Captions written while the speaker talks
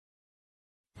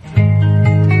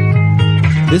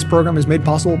This program is made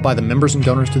possible by the members and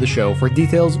donors to the show. For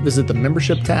details, visit the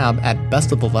membership tab at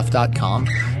bestoftheleft.com.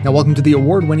 Now, welcome to the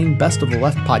award-winning Best of the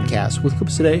Left podcast, with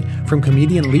clips today from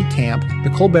comedian Lee Camp, The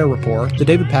Colbert Report, The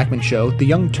David Pakman Show, The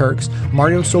Young Turks,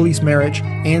 Mario Solis Marriage,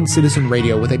 and Citizen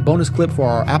Radio, with a bonus clip for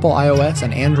our Apple iOS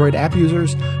and Android app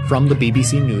users from the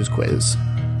BBC News Quiz.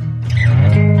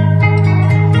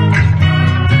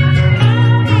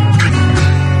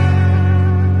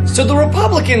 So the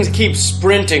Republicans keep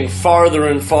sprinting farther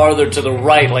and farther to the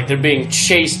right like they're being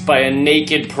chased by a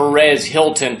naked Perez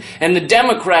Hilton, and the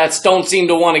Democrats don't seem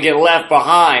to want to get left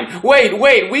behind.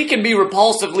 Wait, we can be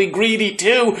repulsively greedy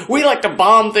too. We like to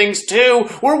bomb things too.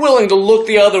 We're willing to look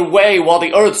the other way while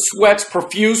the earth sweats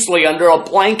profusely under a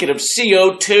blanket of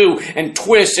CO2 and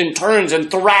twists and turns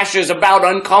and thrashes about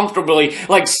uncomfortably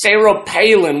like Sarah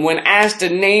Palin when asked to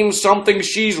name something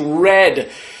she's read.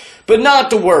 But not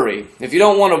to worry. If you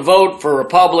don't want to vote for a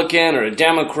Republican or a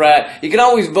Democrat, you can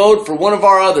always vote for one of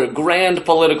our other grand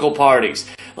political parties.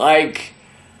 Like,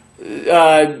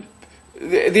 the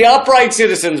Upright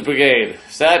Citizens Brigade.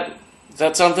 Is that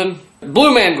something?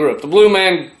 Blue Man Group. The Blue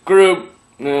Man Group.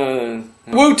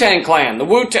 Wu-Tang Clan.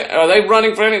 Are they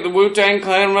running for anything? The Wu-Tang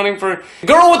Clan running for...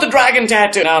 Girl with the Dragon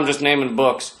Tattoo. Now I'm just naming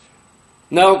books.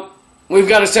 No, we've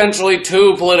got essentially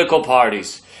two political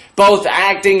parties, both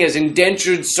acting as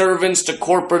indentured servants to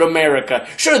corporate America.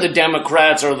 Sure, the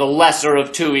Democrats are the lesser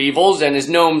of two evils, and as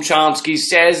Noam Chomsky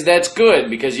says, that's good,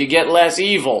 because you get less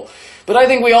evil. But I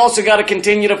think we also got to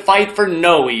continue to fight for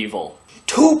no evil.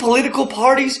 Two political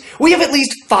parties? We have at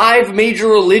least 5 major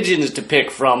religions to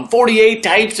pick from, 48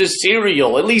 types of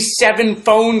cereal, at least 7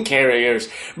 phone carriers,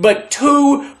 but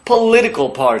 2 political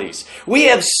parties. We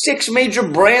have 6 major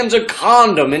brands of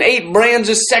condom and 8 brands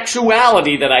of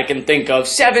sexuality that I can think of,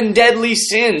 7 deadly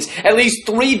sins, at least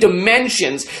 3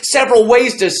 dimensions, several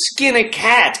ways to skin a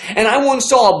cat, and I once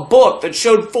saw a book that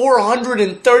showed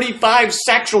 435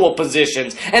 sexual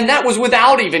positions, and that was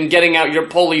without even getting out your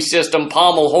pulley system,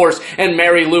 pommel horse, and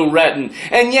Mary Lou Retton.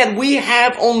 And yet we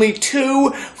have only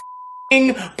 2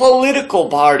 political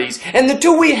parties, and the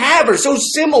 2 we have are so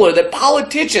similar that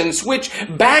politicians switch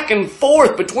back and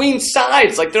forth between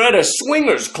sides like they're at a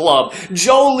swingers club.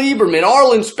 Joe Lieberman,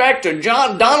 Arlen Specter,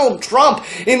 Donald Trump.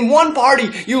 In one party,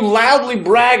 you loudly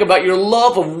brag about your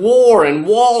love of war and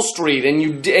Wall Street and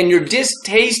your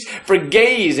distaste for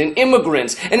gays and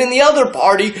immigrants, and in the other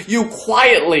party, you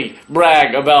quietly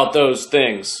brag about those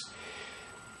things.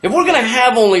 If we're going to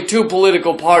have only 2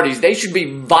 political parties, they should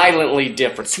be violently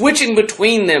different. Switching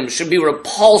between them should be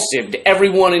repulsive to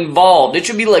everyone involved. It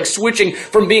should be like switching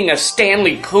from being a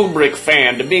Stanley Kubrick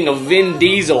fan to being a Vin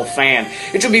Diesel fan.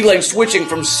 It should be like switching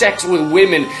from sex with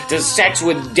women to sex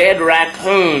with dead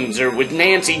raccoons or with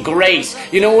Nancy Grace.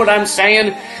 You know what I'm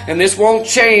saying? And this won't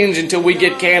change until we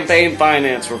get campaign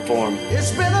finance reform. It's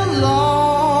been a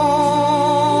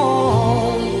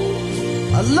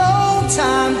long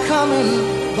time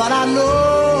coming. But I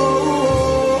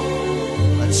know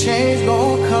a change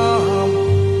gonna come.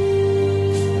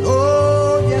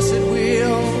 Oh, yes it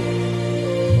will.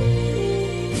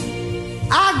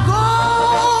 I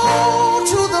go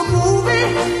to the movie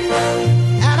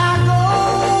and I go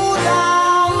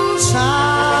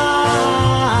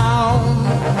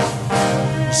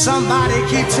downtown. Somebody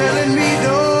keep telling me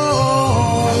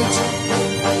don't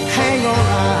hang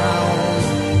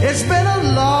around. It's been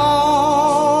a long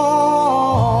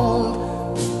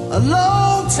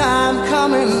time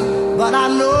coming, but I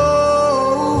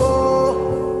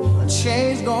know a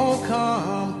change gonna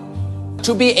come.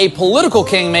 To be a political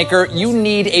kingmaker, you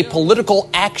need a political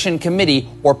action committee,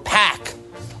 or PAC.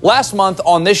 Last month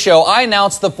on this show, I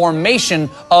announced the formation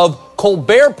of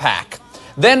Colbert PAC.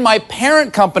 Then my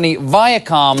parent company,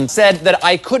 Viacom, said that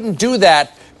I couldn't do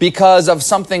that because of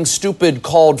something stupid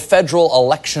called federal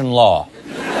election law.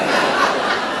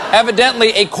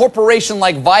 Evidently, a corporation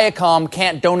like Viacom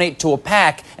can't donate to a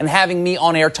PAC, and having me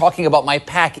on air talking about my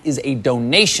PAC is a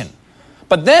donation.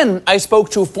 But then I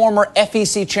spoke to former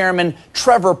FEC chairman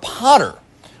Trevor Potter.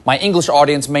 My English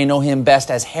audience may know him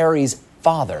best as Harry's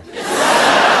father.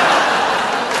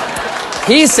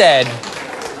 He said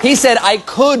I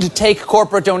could take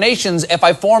corporate donations if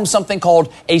I formed something called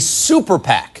a super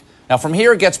PAC. Now, from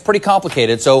here, it gets pretty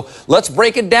complicated, so let's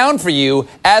break it down for you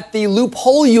at the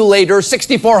Loophole-ulator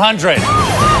 6400.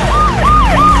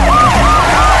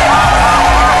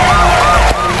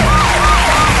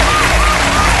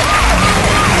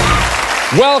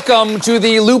 Welcome to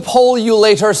the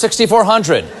Loophole-ulator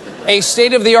 6400, a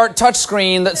state-of-the-art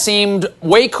touchscreen that seemed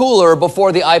way cooler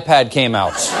before the iPad came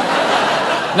out.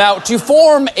 Now, to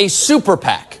form a super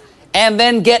PAC, and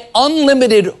then get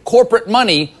unlimited corporate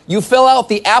money, you fill out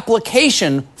the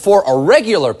application for a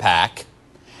regular PAC,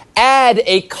 add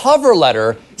a cover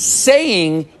letter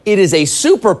saying it is a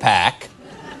super PAC,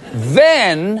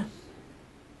 then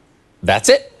that's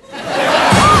it.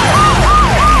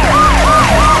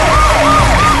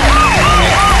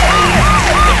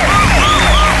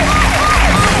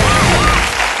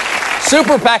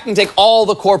 Super PAC can take all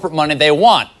the corporate money they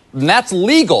want, and that's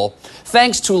legal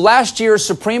thanks to last year's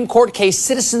Supreme Court case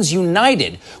Citizens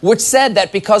United, which said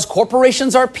that because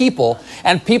corporations are people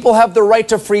and people have the right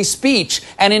to free speech,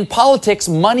 and in politics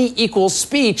money equals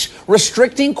speech,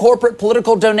 restricting corporate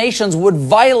political donations would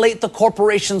violate the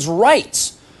corporation's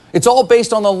rights. It's all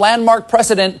based on the landmark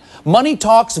precedent, money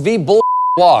talks v. bull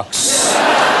walks.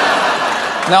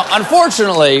 Now,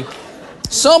 unfortunately,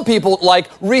 some people, like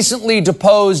recently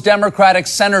deposed Democratic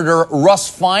Senator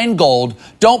Russ Feingold,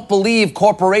 don't believe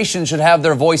corporations should have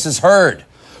their voices heard.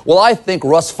 Well, I think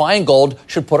Russ Feingold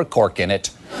should put a cork in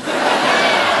it.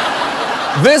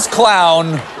 This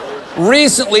clown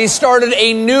recently started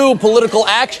a new political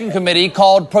action committee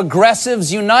called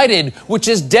Progressives United, which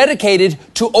is dedicated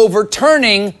to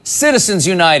overturning Citizens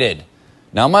United.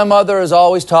 Now, my mother has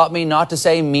always taught me not to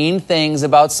say mean things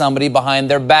about somebody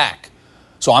behind their back.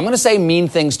 So I'm going to say mean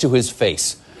things to his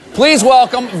face. Please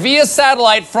welcome, via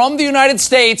satellite from the United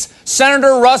States,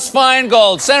 Senator Russ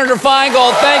Feingold. Senator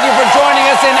Feingold, thank you for joining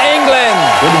us in England.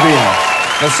 Good to be here.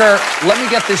 Now, sir, let me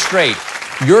get this straight.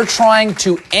 You're trying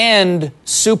to end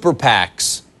super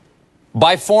PACs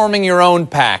by forming your own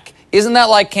PAC. Isn't that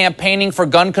like campaigning for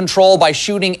gun control by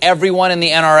shooting everyone in the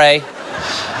NRA?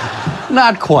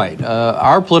 Not quite.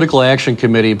 Our political action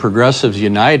committee, Progressives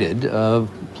United,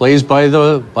 plays by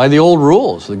the old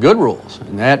rules, the good rules.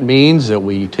 And that means that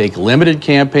we take limited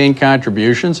campaign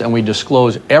contributions and we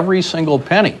disclose every single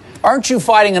penny. Aren't you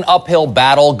fighting an uphill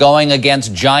battle going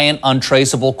against giant,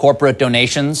 untraceable corporate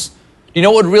donations? You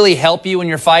know what would really help you in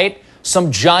your fight?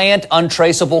 Some giant,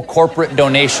 untraceable corporate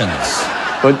donations.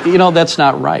 But, you know, that's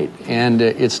not right. And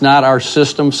it's not our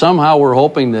system. Somehow we're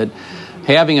hoping that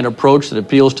having an approach that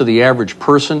appeals to the average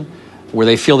person, where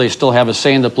they feel they still have a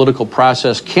say in the political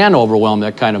process, can overwhelm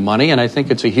that kind of money. And I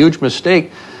think it's a huge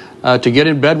mistake to get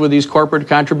in bed with these corporate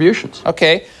contributions.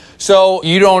 Okay, so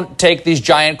you don't take these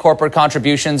giant corporate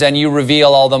contributions and you reveal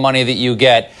all the money that you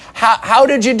get. How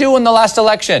did you do in the last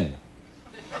election?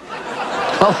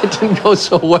 Well, it didn't go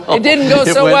so well. It didn't go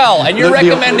so well, and you're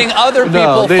recommending other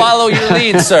people follow your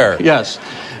lead, sir. Yes.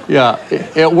 Yeah,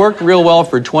 it worked real well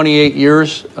for 28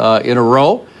 years in a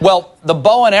row. Well, the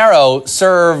bow and arrow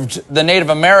served the Native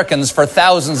Americans for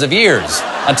thousands of years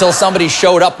until somebody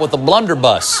showed up with a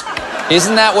blunderbuss.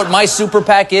 Isn't that what my super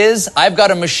PAC is? I've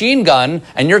got a machine gun,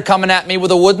 and you're coming at me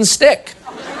with a wooden stick.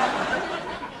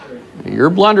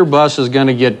 Your blunderbuss is going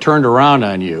to get turned around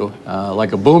on you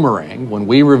like a boomerang when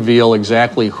we reveal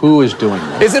exactly who is doing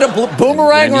this. Is it a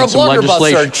boomerang or a blunderbuss,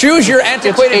 sir? Choose your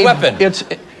antiquated weapon.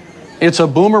 It's a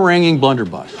boomeranging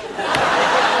blunderbuss.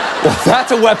 Well,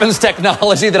 that's a weapons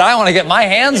technology that I want to get my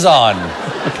hands on.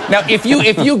 Now, if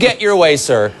you get your way,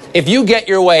 sir, if you get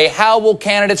your way, how will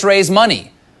candidates raise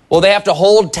money? Will they have to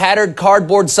hold tattered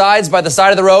cardboard signs by the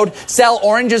side of the road, sell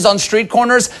oranges on street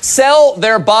corners, sell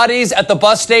their bodies at the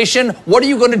bus station? What are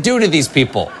you going to do to these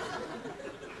people?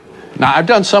 Now, I've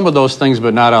done some of those things,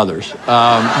 but not others.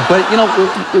 But, you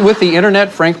know, with the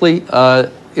internet, frankly,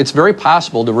 it's very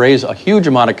possible to raise a huge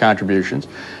amount of contributions,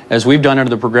 as we've done under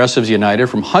the Progressives United,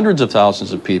 from hundreds of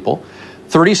thousands of people.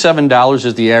 $37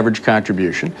 is the average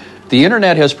contribution. The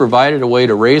internet has provided a way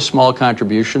to raise small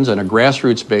contributions on a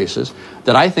grassroots basis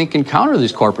that I think can counter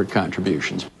these corporate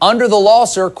contributions. Under the law,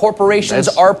 sir, corporations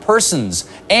are persons,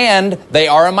 and they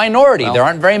are a minority. Well, there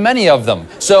aren't very many of them.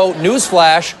 So,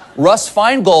 newsflash, Russ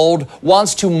Feingold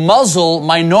wants to muzzle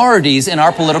minorities in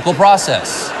our political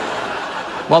process.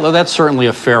 Well, that's certainly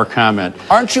a fair comment.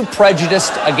 Aren't you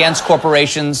prejudiced against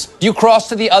corporations? Do you cross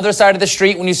to the other side of the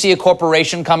street when you see a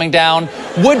corporation coming down?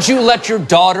 Would you let your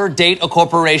daughter date a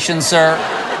corporation, sir?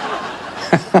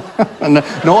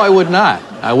 No, I would not.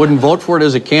 I wouldn't vote for it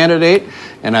as a candidate,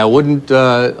 and I wouldn't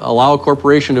allow a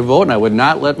corporation to vote, and I would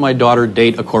not let my daughter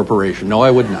date a corporation. No,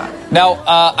 I would not. Now,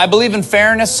 I believe in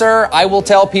fairness, sir. I will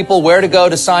tell people where to go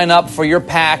to sign up for your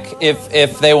PAC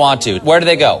if they want to. Where do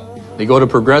they go? They go to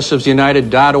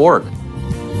progressivesunited.org.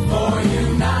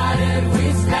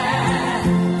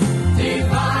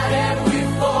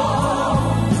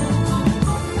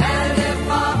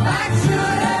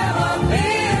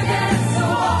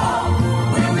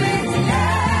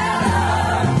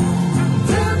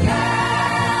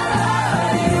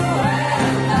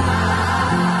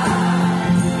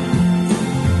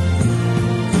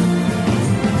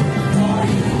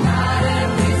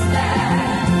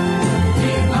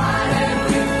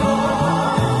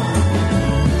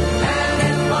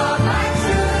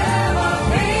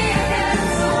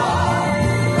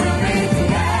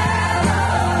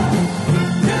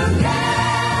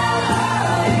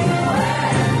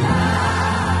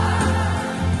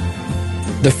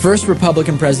 The first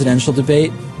Republican presidential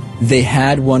debate, they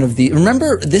had one of the...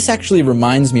 Remember, this actually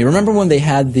reminds me, remember when they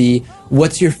had the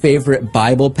what's your favorite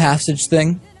Bible passage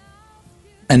thing?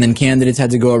 And then candidates had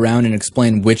to go around and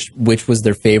explain which was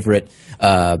their favorite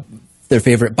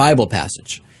Bible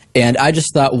passage. And I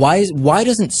just thought, why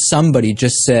doesn't somebody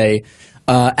just say,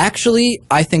 actually,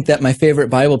 I think that my favorite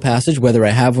Bible passage, whether I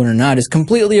have one or not, is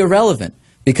completely irrelevant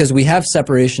because we have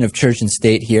separation of church and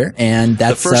state here, and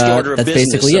that's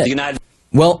basically it.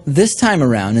 Well, this time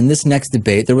around, in this next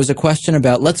debate, there was a question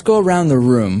about, let's go around the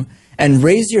room and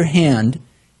raise your hand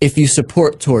if you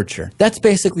support torture. That's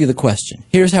basically the question.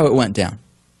 Here's how it went down.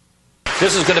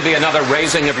 This is going to be another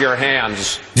raising of your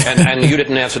hands, and you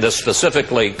didn't answer this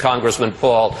specifically, Congressman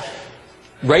Paul.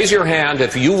 Raise your hand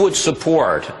if you would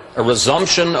support a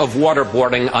resumption of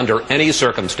waterboarding under any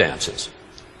circumstances.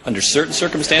 Under certain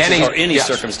circumstances or any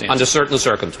circumstances? Under certain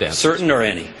circumstances. Certain or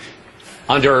any?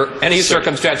 Under any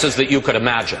circumstances that you could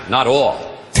imagine, not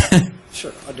all.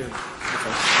 Sure.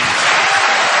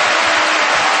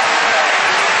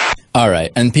 All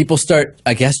right, and people start,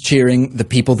 I guess, cheering the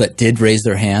people that did raise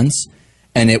their hands,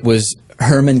 and it was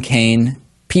Herman Cain,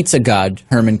 Pizza God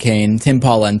Herman Cain, Tim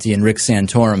Pawlenty, and Rick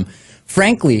Santorum.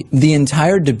 Frankly, the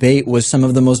entire debate was some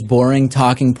of the most boring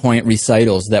talking point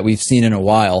recitals that we've seen in a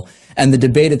while. And the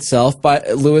debate itself,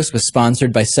 Lewis, was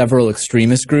sponsored by several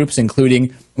extremist groups,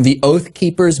 including the Oath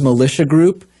Keepers militia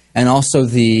group and also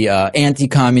the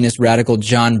anti-communist radical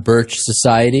John Birch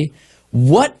Society.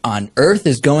 What on earth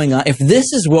is going on? If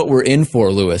this is what we're in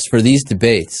for, Lewis, for these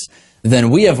debates, then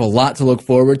we have a lot to look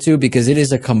forward to because it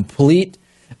is a complete...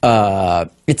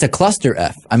 it's a cluster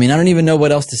F. I mean, I don't even know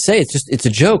what else to say. It's a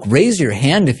joke. Raise your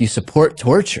hand if you support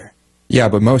torture. Yeah,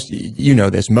 but most of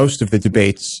the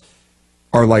debates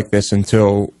are like this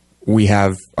until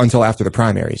after the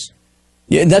primaries.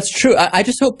 Yeah, that's true. I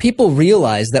just hope people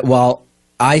realize that while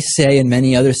I say and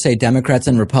many others say Democrats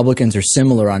and Republicans are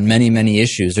similar on many, many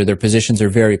issues, or their positions are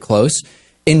very close,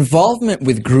 involvement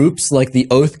with groups like the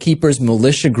Oath Keepers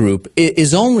militia group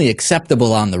is only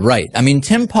acceptable on the right. I mean,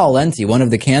 Tim Pawlenty, one of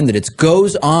the candidates,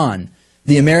 goes on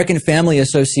the American Family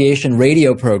Association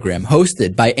radio program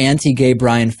hosted by anti-gay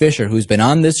Brian Fisher, who's been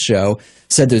on this show,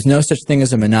 said there's no such thing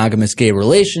as a monogamous gay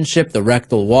relationship. The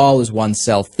rectal wall is 1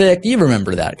 cell thick. You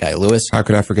remember that guy, Lewis. How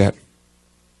could I forget?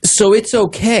 So it's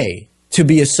okay to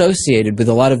be associated with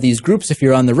a lot of these groups if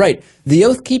you're on the right. The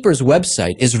Oath Keepers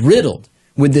website is riddled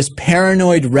with this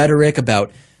paranoid rhetoric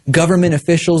about government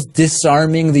officials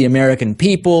disarming the American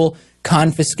people,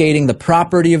 confiscating the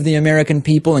property of the American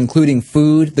people, including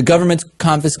food. The government's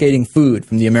confiscating food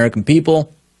from the American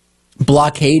people,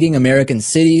 blockading American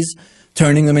cities,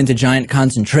 turning them into giant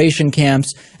concentration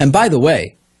camps. And by the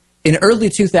way, in early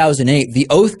 2008, the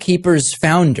Oath Keepers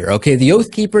founder, the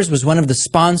Oath Keepers was one of the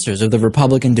sponsors of the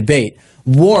Republican debate,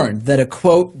 warned that a,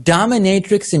 quote,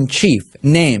 dominatrix-in-chief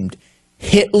named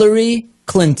Hillary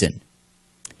Clinton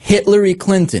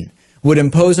would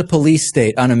impose a police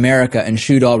state on America and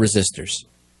shoot all resistors.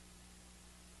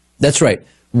 That's right.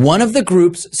 One of the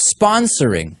groups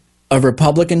sponsoring a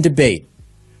Republican debate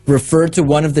referred to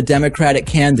one of the Democratic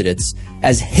candidates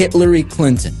as Hillary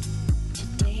Clinton.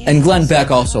 And Glenn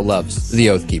Beck also loves the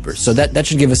Oath Keepers. So that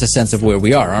should give us a sense of where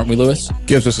we are, aren't we, Lewis?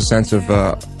 Gives us a sense of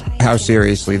how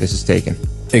seriously this is taken.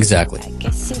 Exactly. I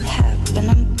guess it happened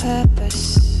on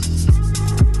purpose.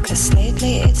 'Cause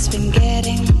lately it's been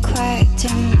getting quite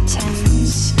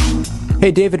intense. Hey,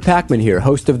 David Pakman here,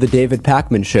 host of The David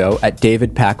Pakman Show at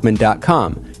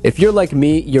davidpakman.com. If you're like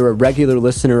me, you're a regular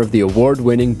listener of the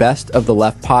award-winning Best of the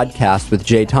Left podcast with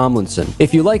Jay Tomlinson.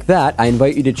 If you like that, I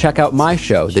invite you to check out my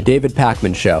show, The David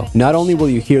Pakman Show. Not only will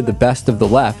you hear the best of the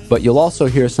left, but you'll also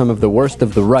hear some of the worst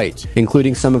of the right,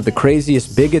 including some of the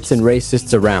craziest bigots and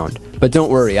racists around. But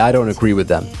don't worry, I don't agree with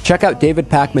them. Check out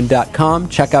davidpakman.com,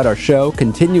 check out our show,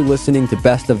 continue listening to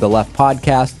Best of the Left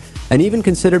podcast, and even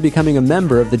consider becoming a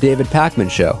member of The David Pakman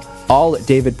Show, all at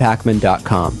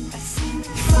davidpakman.com.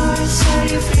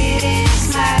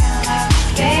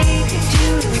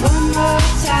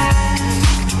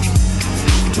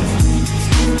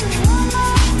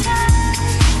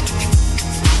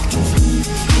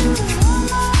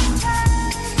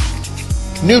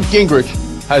 Newt Gingrich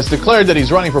has declared that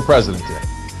he's running for president today,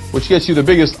 which gets you the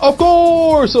biggest of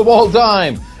course of all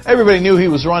time. Everybody knew he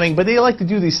was running, but they like to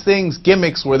do these things,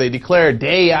 gimmicks, where they declare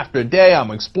day after day,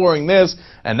 I'm exploring this,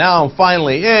 and now I'm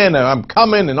finally in, and I'm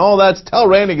coming, and all that. Tell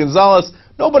Randy Gonzalez.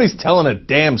 Nobody's telling a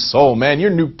damn soul, man. You're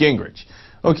Newt Gingrich.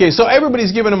 Okay, so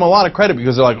everybody's giving him a lot of credit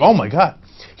because they're like, oh my God,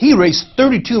 he raised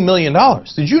 $32 million.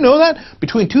 Did you know that?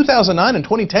 Between 2009 and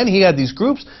 2010, he had these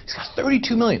groups. He's got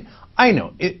 $32 million. I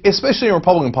know, especially in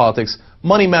Republican politics,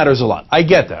 money matters a lot. I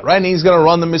get that, right? And he's going to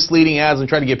run the misleading ads and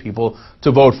try to get people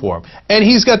to vote for him. And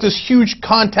he's got this huge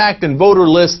contact and voter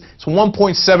list. It's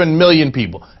 1.7 million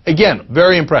people. Again,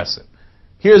 very impressive.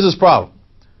 Here's his problem.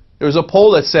 There was a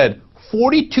poll that said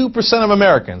 42% of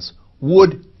Americans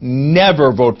would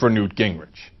never vote for Newt Gingrich.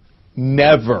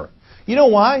 Never. You know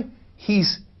why?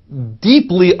 He's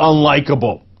deeply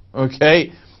unlikable,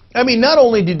 okay? I mean, not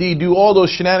only did he do all those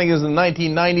shenanigans in the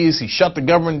 1990s, he shut the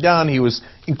government down, he was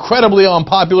incredibly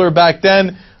unpopular back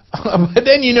then, but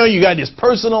then, you know, you got his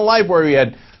personal life where he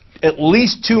had at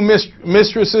least 2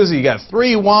 mistresses, he got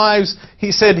 3 wives.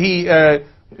 He said he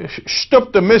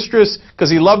stooped the mistress because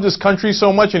he loved his country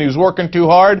so much and he was working too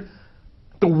hard.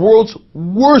 The world's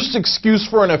worst excuse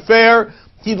for an affair.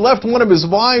 He left one of his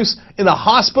wives in the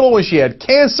hospital when she had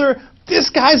cancer. This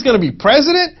guy's going to be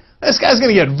president? This guy's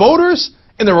going to get voters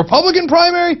in the Republican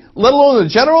primary, let alone the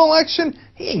general election?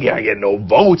 He ain't going to get no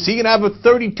votes. He can have a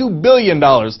 $32 billion.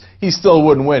 He still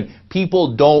wouldn't win.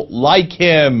 People don't like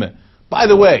him. By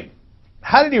the way,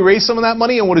 how did he raise some of that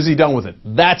money and what has he done with it?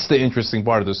 That's the interesting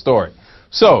part of the story.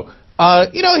 So,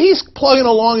 you know, he's plugging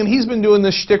along and he's been doing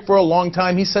this shtick for a long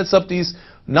time. He sets up these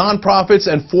nonprofits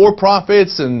and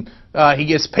for-profits and he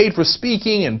gets paid for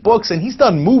speaking and books, and he's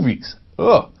done movies.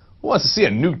 Ugh, who wants to see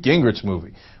a Newt Gingrich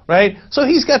movie, right? So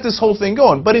he's got this whole thing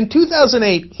going. But in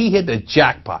 2008, he hit the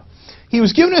jackpot. He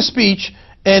was giving a speech,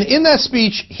 and in that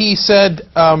speech, he said,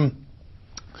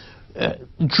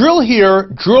 drill here,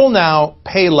 drill now,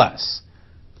 pay less.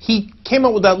 He came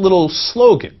up with that little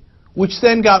slogan, which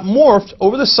then got morphed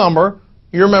over the summer,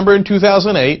 you remember in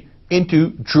 2008,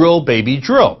 into Drill Baby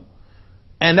Drill.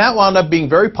 And that wound up being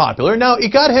very popular. Now,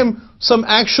 it got him some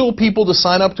actual people to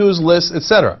sign up to his list,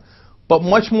 etc. But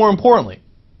much more importantly,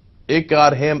 it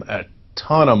got him a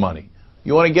ton of money.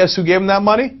 You want to guess who gave him that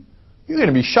money? You're going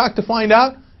to be shocked to find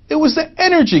out it was the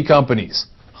energy companies.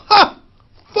 Ha!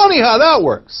 Funny how that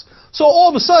works. So all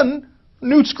of a sudden,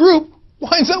 Newt's group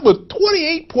winds up with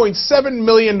 $28.7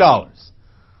 million.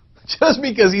 Just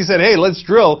because he said, hey, let's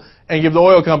drill and give the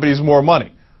oil companies more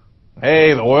money.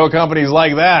 Hey, the oil companies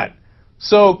like that.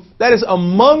 So that is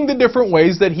among the different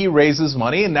ways that he raises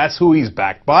money, and that's who he's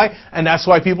backed by, and that's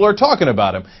why people are talking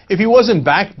about him. If he wasn't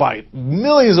backed by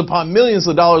millions upon millions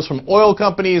of dollars from oil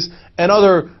companies and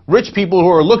other rich people who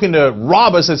are looking to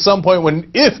rob us at some point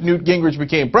if Newt Gingrich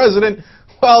became president,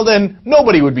 well, then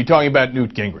nobody would be talking about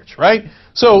Newt Gingrich, right?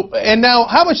 So, and now,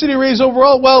 how much did he raise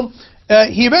overall? Well,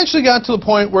 he eventually got to the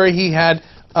point where he had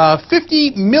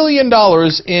 $50 million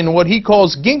in what he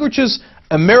calls Gingrich's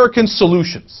American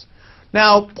Solutions.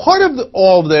 Now, part of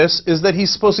all of this is that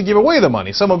he's supposed to give away the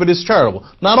money. Some of it is charitable.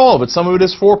 Not all of it. Some of it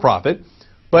is for-profit.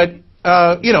 But,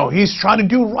 you know, he's trying to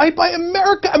do right by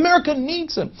America. America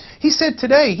needs him. He said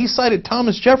today, he cited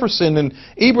Thomas Jefferson and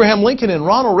Abraham Lincoln and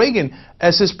Ronald Reagan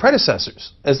as his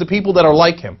predecessors, as the people that are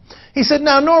like him. He said,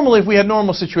 now, normally, if we had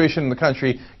normal situation in the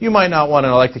country, you might not want to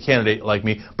elect a candidate like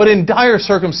me. But in dire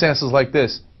circumstances like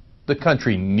this, the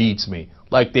country needs me,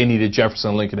 like they needed Jefferson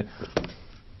and Lincoln.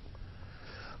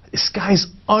 This guy's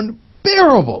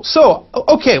unbearable. So,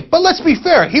 okay, but let's be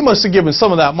fair. He must have given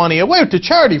some of that money away to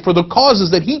charity for the causes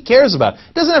that he cares about.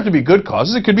 It doesn't have to be good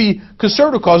causes. It could be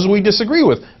conservative causes we disagree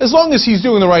with, as long as he's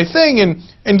doing the right thing and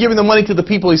giving the money to the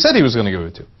people he said he was going to give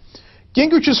it to.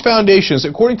 Gingrich's foundations,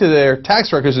 according to their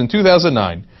tax records in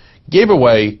 2009, gave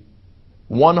away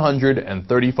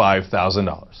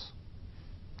 $135,000.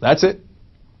 That's it.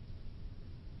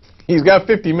 He's got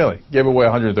 $50 million. Gave away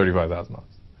 $135,000.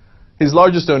 His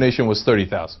largest donation was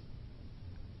 $30,000.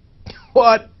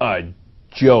 What a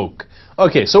joke.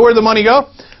 Okay, so where'd the money go?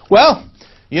 Well,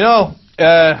 you know,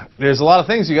 there's a lot of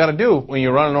things you got to do when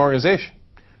you run an organization.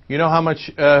 You know how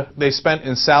much they spent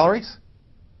in salaries?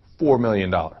 $4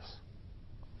 million.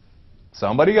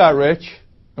 Somebody got rich.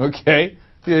 Okay.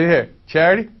 Here,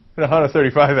 charity,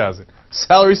 $135,000.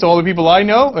 Salaries to all the people I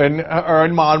know and are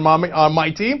on my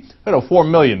team, $4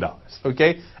 million.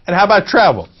 Okay. And how about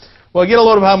travel? Well, get a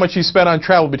load of how much he spent on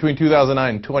travel between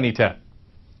 2009 and 2010.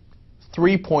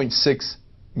 $3.6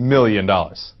 million.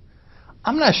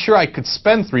 I'm not sure I could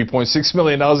spend $3.6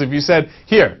 million if you said,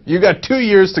 here, you got 2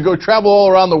 years to go travel all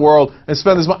around the world and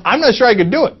spend this money. I'm not sure I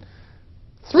could do it.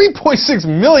 $3.6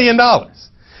 million. Now,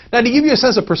 to give you a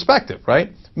sense of perspective,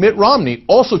 right? Mitt Romney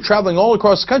also traveling all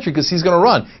across the country because he's going to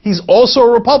run. He's also a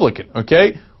Republican,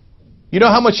 okay? You know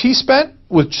how much he spent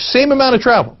with same amount of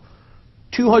travel?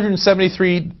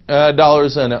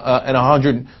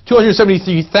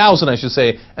 $273,000 I should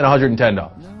say, and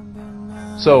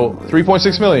 $110. So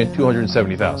 $3.6 million,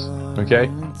 $270,000. Okay,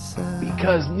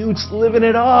 because Newt's living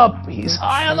it up. He's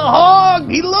high on the hog.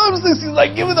 He loves this. He's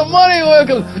like, give me the money.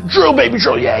 Drill, baby,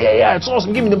 drill. Yeah. It's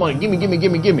awesome. Give me the money. Give me.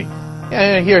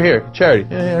 Yeah, here, charity.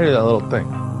 Here's that little thing.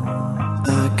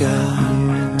 I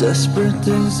got desperate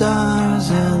desires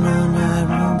and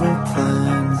unadmirable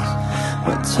plans.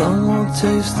 My tongue will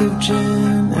taste of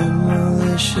gin and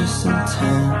malicious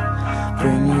intent.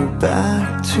 Bring you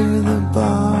back to the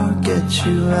bar, get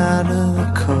you out of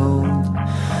the cold.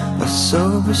 A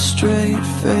sober, straight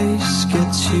face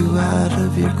gets you out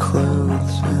of your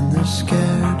clothes. And they're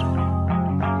scared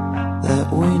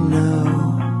that we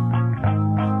know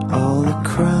all the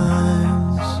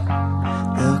crimes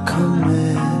they'll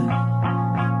commit,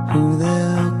 who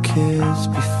they'll kiss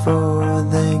before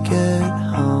they get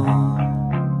home.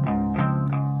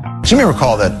 So you may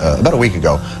recall that about a week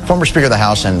ago, former Speaker of the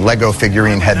House and Lego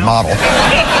figurine head model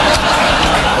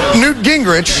Newt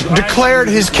Gingrich declared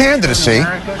his candidacy.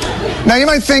 Now, you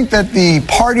might think that the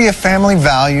party of family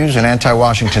values and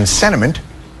anti-Washington sentiment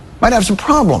might have some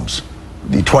problems.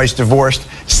 The twice divorced,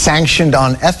 sanctioned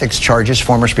on ethics charges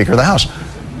former Speaker of the House.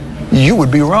 You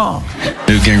would be wrong.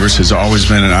 Newt Gingrich has always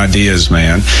been an ideas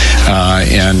man,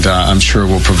 and I'm sure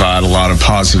will provide a lot of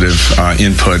positive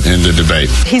input in the debate.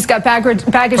 He's got baggage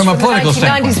from the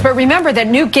 1990s, but remember that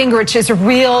Newt Gingrich is a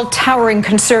real towering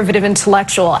conservative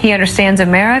intellectual. He understands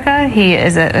America. He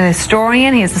is a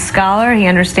historian. He is a scholar. He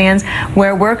understands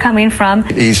where we're coming from.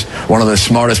 He's one of the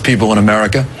smartest people in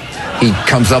America. He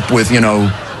comes up with,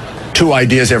 2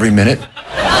 ideas every minute.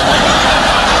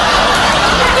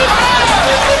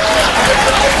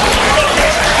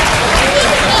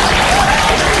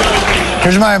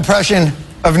 Here's my impression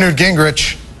of Newt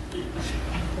Gingrich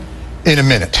in a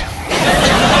minute.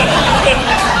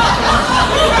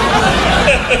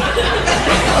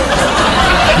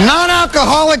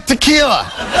 Non-alcoholic tequila.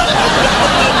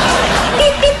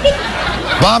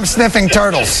 Bomb-sniffing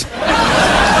turtles.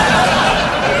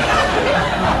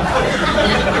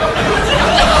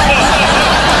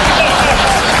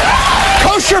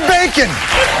 Kosher bacon.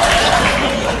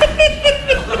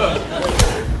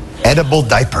 Edible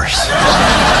diapers.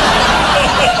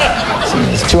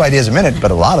 It's 2 ideas a minute,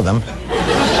 but a lot of them.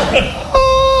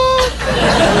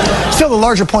 Still, the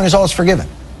larger point is all is forgiven.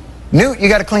 Newt, you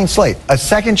got a clean slate. A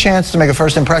second chance to make a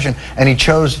first impression, and he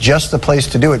chose just the place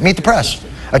to do it. Meet the press.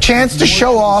 A chance to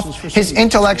show off his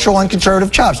intellectual and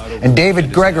conservative chops. And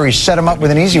David Gregory set him up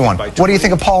with an easy one. What do you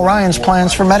think of Paul Ryan's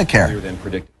plans for Medicare?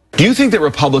 Do you think that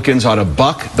Republicans ought to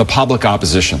buck the public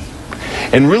opposition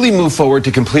and really move forward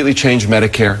to completely change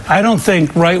Medicare? I don't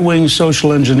think right-wing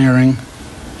social engineering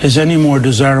is any more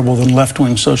desirable than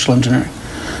left-wing social engineering.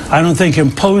 I don't think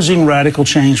imposing radical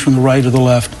change from the right or the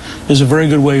left is a very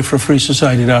good way for a free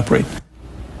society to operate.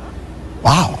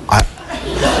 Wow.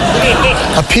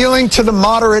 Appealing to the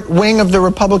moderate wing of the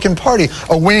Republican Party,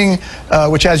 a wing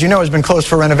which, as you know, has been closed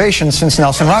for renovation since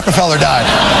Nelson Rockefeller died.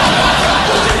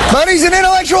 But he's an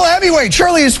intellectual heavyweight.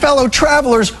 Surely his fellow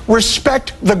travelers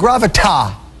respect the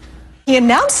gravitas. He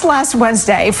announced last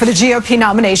Wednesday for the GOP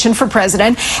nomination for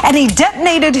president, and he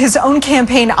detonated his own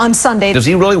campaign on Sunday. Does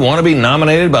he really want to be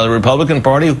nominated by the Republican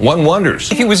Party? One wonders.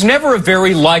 He was never a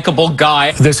very likable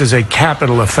guy. This is a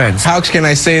capital offense. How can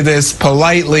I say this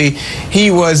politely?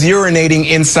 He was urinating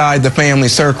inside the family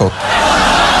circle.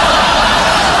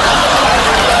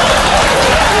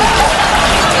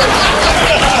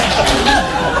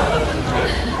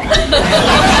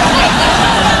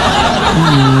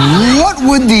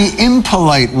 Would the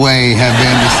impolite way have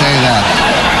been to say that?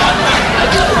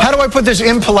 How do I put this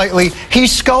impolitely? He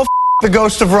skull the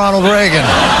ghost of Ronald Reagan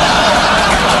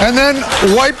and then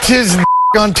wiped his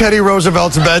on Teddy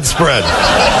Roosevelt's bedspread.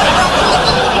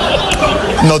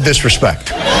 No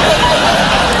disrespect.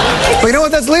 But you know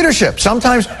what? That's leadership.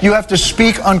 Sometimes you have to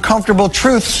speak uncomfortable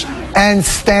truths and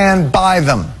stand by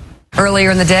them.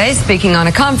 Earlier in the day, speaking on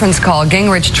a conference call,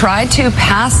 Gingrich tried to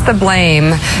pass the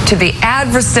blame to the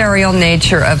adversarial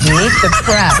nature of Meet the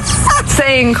Press,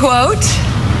 saying, quote,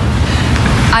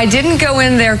 I didn't go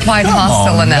in there quite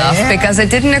hostile enough because it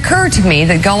didn't occur to me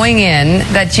that going in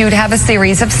that you'd have a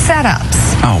series of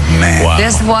setups. Oh, man. Wow.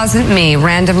 This wasn't me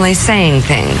randomly saying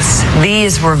things.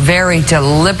 These were very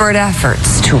deliberate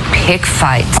efforts to pick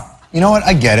fights. You know what?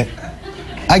 I get it.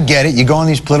 I get it. You go on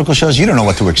these political shows, you don't know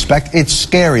what to expect. It's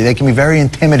scary. They can be very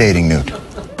intimidating, Newt.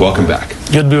 Welcome back.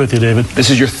 Good to be with you, David. This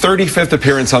is your 35th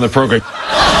appearance on the program.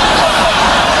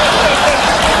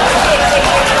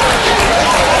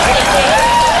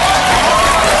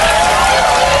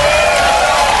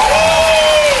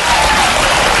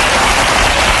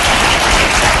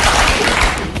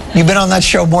 You've been on that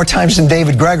show more times than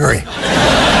David Gregory.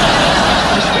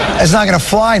 It's not going to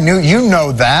fly, Newt. You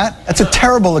know that. That's a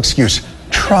terrible excuse.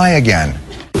 Try again.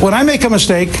 When I make a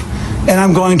mistake, and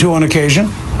I'm going to on occasion,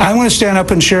 I want to stand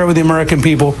up and share with the American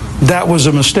people that was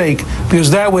a mistake, because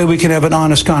that way we can have an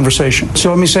honest conversation. So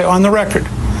let me say on the record,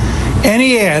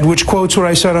 any ad which quotes what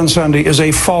I said on Sunday is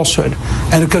a falsehood.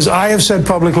 And because I have said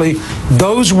publicly,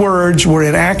 those words were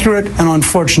inaccurate and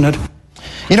unfortunate.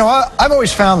 You know, I've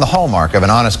always found the hallmark of an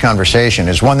honest conversation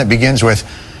is one that begins with,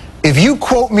 if you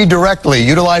quote me directly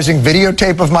utilizing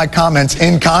videotape of my comments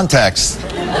in context,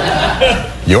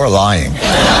 you're lying.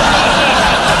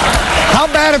 How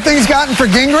bad have things gotten for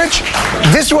Gingrich?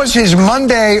 This was his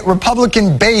Monday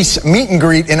Republican base meet and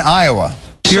greet in Iowa.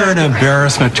 You're an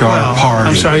embarrassment to our party.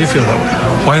 I'm sorry you feel that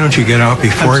way. Why don't you get out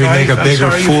before you make a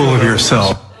bigger fool of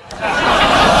yourself?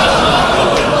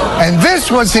 And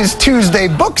this was his Tuesday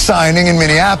book signing in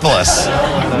Minneapolis.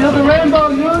 Feel the rainbow,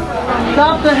 youth.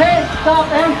 Stop the hate. Stop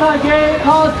anti-gay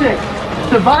politics.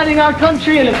 It's dividing our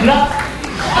country, and it's not.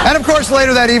 And of course,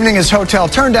 later that evening, his hotel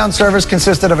turn-down service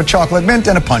consisted of a chocolate mint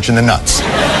and a punch in the nuts.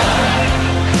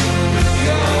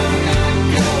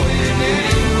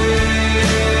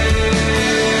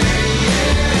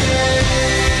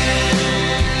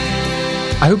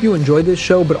 I hope you enjoyed this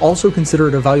show, but also consider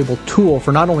it a valuable tool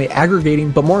for not only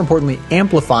aggregating, but more importantly,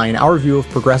 amplifying our view of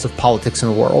progressive politics in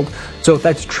the world. So if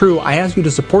that's true, I ask you to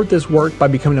support this work by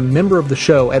becoming a member of the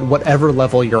show at whatever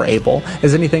level you're able,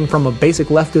 as anything from a basic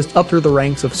leftist up through the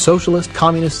ranks of socialist,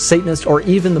 communist, Satanist, or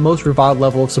even the most reviled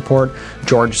level of support,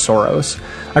 George Soros.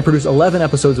 I produce 11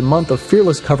 episodes a month of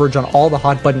fearless coverage on all the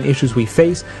hot-button issues we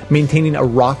face, maintaining a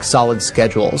rock-solid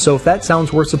schedule. So if that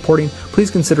sounds worth supporting,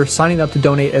 please consider signing up to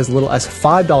donate as little as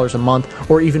 $5 a month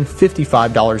or even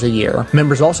 $55 a year.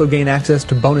 Members also gain access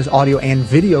to bonus audio and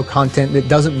video content that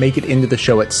doesn't make it into the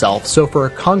show itself. So for a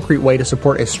concrete way to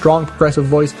support a strong progressive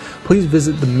voice, please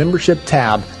visit the membership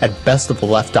tab at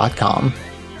bestoftheleft.com.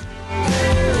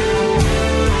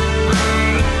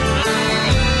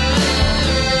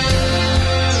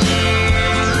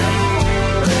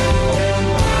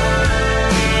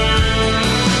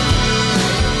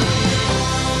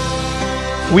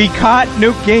 We caught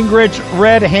Newt Gingrich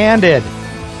red-handed.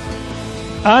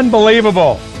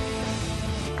 Unbelievable.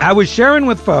 I was sharing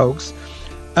with folks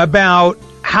about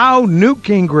how Newt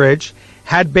Gingrich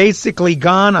had basically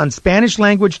gone on Spanish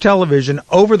language television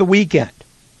over the weekend,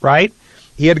 right?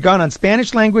 He had gone on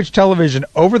Spanish language television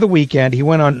over the weekend. He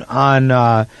went on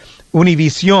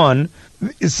Univision.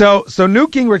 So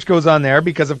Newt Gingrich goes on there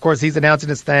because, of course, he's announcing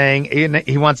his thing.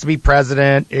 He wants to be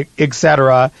president,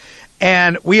 etc.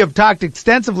 And we have talked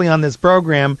extensively on this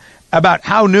program about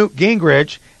how Newt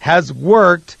Gingrich has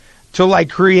worked to like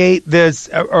create this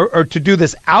or to do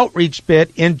this outreach bit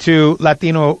into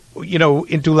Latino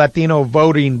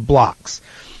voting blocks.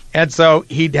 And so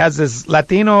he has this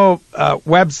Latino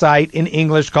website in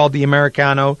English called The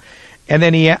Americano. And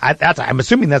then I'm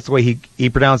assuming that's the way he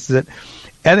pronounces it.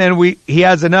 And then he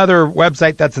has another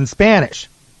website that's in Spanish.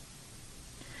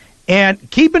 And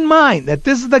keep in mind that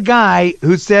this is the guy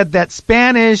who said that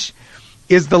Spanish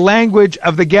is the language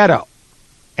of the ghetto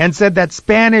and said that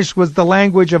Spanish was the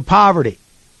language of poverty.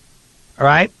 All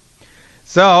right?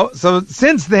 So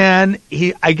since then,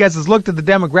 he, I guess, has looked at the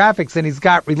demographics and he's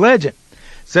got religion.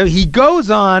 So he goes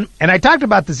on, and I talked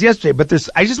about this yesterday, but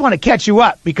I just want to catch you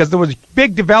up because there was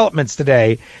big developments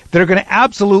today that are going to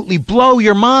absolutely blow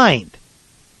your mind.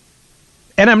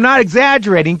 And I'm not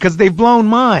exaggerating because they've blown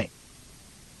mine.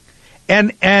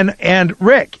 And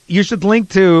Rick, you should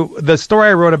link to the story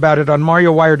I wrote about it on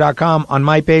MarioWire.com on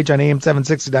my page on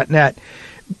AM760.net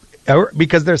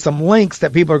because there's some links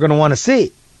that people are going to want to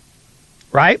see,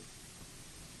 right?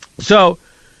 So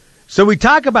we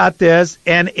talk about this,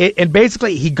 and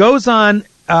basically he goes on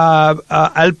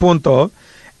Al Punto,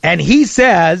 and he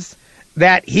says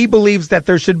that he believes that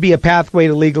there should be a pathway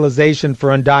to legalization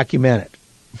for undocumented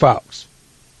folks.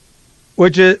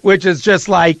 Which is just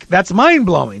like, that's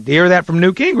mind-blowing to hear that from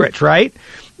Newt Gingrich, right?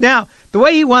 Now, the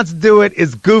way he wants to do it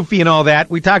is goofy and all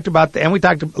that. We talked about that, and we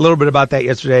talked a little bit about that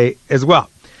yesterday as well.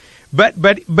 But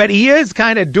he is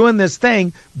kind of doing this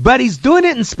thing, but he's doing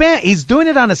it in Spanish. He's doing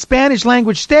it on a Spanish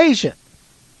language station.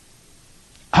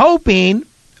 Hoping,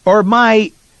 or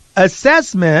my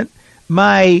assessment,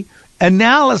 my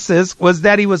analysis was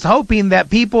that he was hoping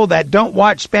that people that don't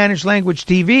watch Spanish language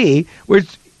TV, which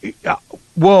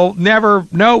will never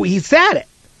know he said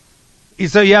it.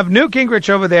 So you have Newt Gingrich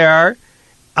over there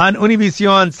on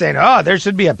Univision saying, oh, there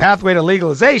should be a pathway to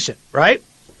legalization, right?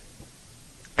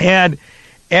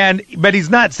 But he's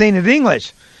not saying it in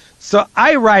English. So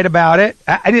I write about it.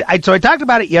 So I talked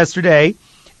about it yesterday,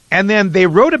 and then they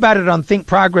wrote about it on Think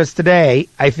Progress today,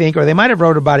 I think, or they might have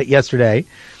wrote about it yesterday.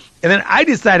 And then I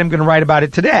decided I'm going to write about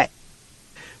it today.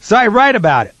 So I write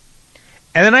about it.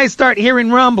 And then I start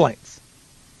hearing rumblings.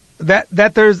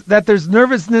 that there's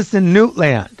nervousness in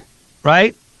Newtland,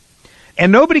 right?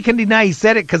 And nobody can deny he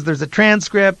said it because there's a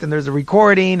transcript and there's a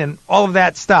recording and all of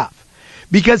that stuff.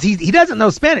 Because he doesn't know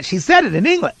Spanish. He said it in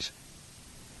English.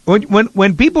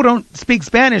 When people don't speak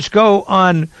Spanish, go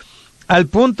on Al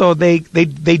Punto, they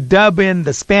dub in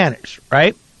the Spanish,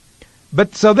 right?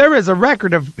 But so there is a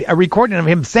recording of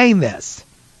him saying this.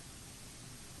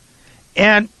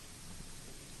 And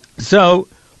so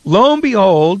lo and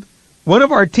behold, one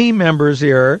of our team members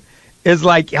here is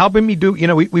like helping me do,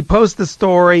 we post the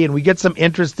story and we get some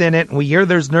interest in it and we hear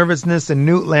there's nervousness in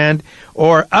Newtland,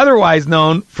 or otherwise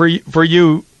known for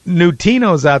you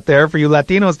Newtinos out there, for you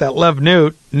Latinos that love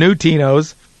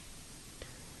Newtinos.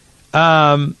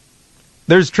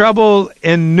 There's trouble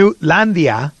in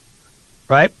Newtlandia,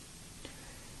 right?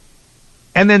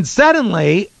 And then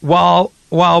suddenly, while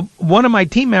one of my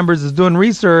team members is doing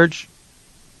research,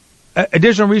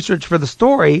 additional research for the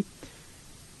story,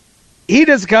 he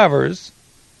discovers,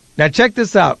 now check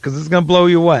this out because it's going to blow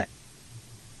you away,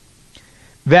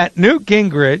 that Newt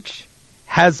Gingrich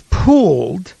has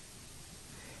pooled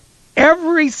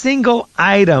every single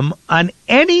item on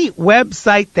any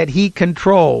website that he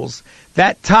controls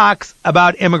that talks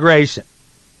about immigration.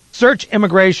 Search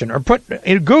immigration or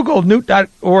Google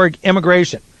newt.org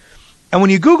immigration. And when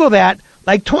you Google that,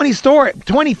 like 20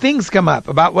 things come up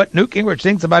about what Newt Gingrich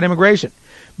thinks about immigration.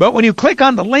 But when you click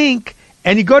on the link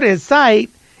and you go to his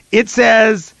site, it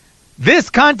says, this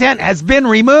content has been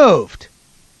removed.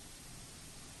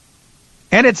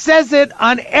 And it says it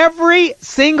on every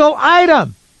single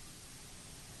item.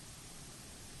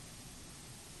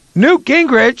 Newt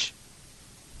Gingrich,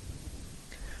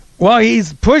 while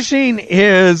he's pushing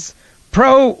his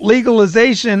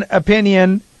pro-legalization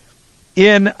opinion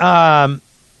in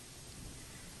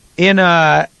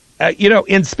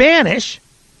Spanish,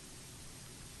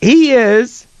 he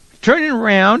is turning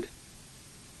around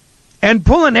and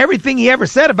pulling everything he ever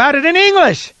said about it in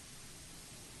English.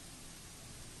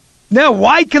 Now,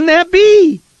 why can that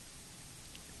be?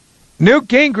 Newt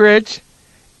Gingrich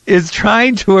is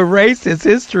trying to erase his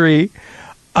history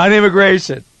on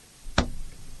immigration.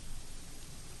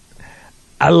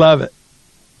 I love it.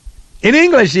 In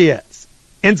English, he is.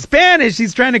 In Spanish,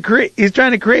 he's trying to create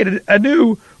a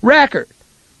new record.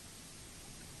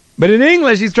 But in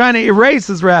English, he's trying to erase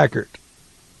his record.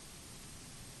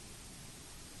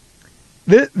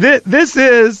 This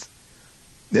is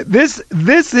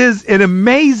an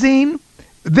amazing.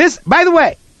 By the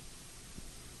way,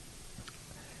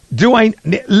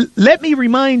 let me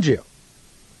remind you,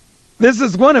 this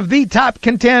is one of the top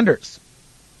contenders.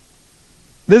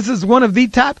 This is one of the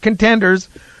top contenders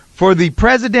for the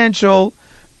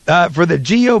for the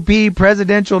GOP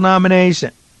presidential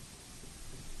nomination,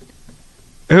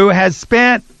 who has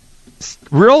spent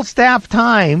real staff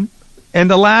time in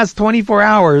the last 24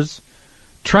 hours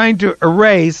trying to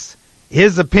erase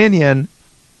his opinion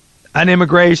on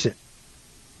immigration.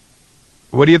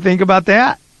 What do you think about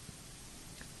that?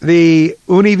 The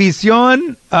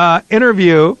Univision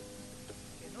interview,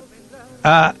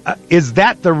 is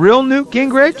that the real Newt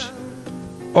Gingrich?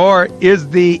 Or is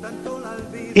the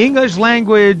English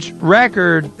language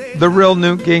record the real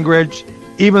Newt Gingrich,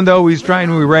 even though he's trying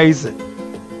to erase it?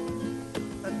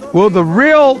 Will the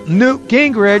real Newt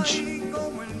Gingrich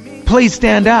please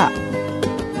stand up?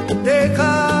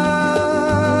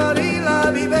 Dejar y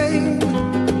la viven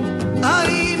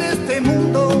ahí en este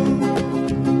mundo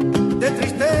de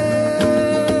tristeza.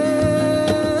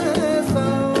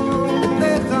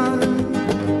 Dejar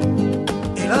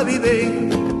y la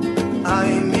viven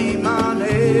ahí mi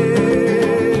manera.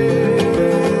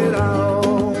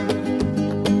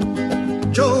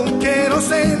 Yo quiero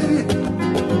ser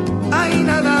ahí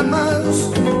nada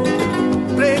más.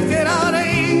 Prefiero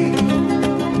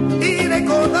y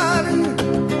recordar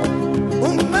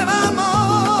un nuevo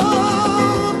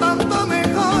amor tanto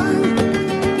mejor.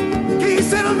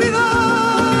 Quisiera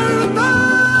olvidar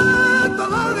tanto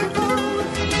lo dejó.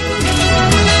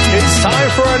 It's time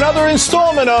for another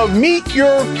installment of Meet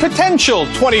Your Potential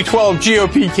 2012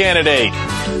 GOP Candidate.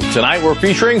 Tonight we're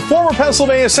featuring former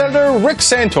Pennsylvania Senator Rick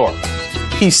Santorum.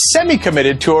 He's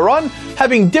semi-committed to a run,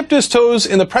 having dipped his toes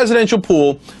in the presidential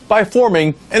pool by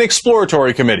forming an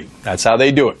exploratory committee. That's how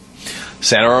they do it.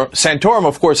 Santorum,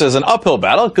 of course, has an uphill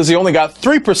battle because he only got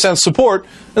 3% support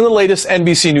in the latest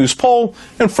NBC News poll,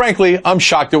 and frankly, I'm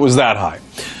shocked it was that high.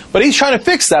 But he's trying to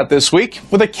fix that this week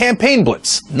with a campaign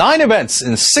blitz. 9 events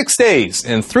in 6 days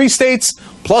in 3 states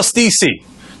plus D.C.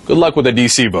 Good luck with the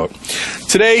D.C. vote.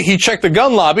 Today, he checked the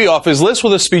gun lobby off his list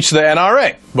with a speech to the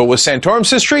NRA. But with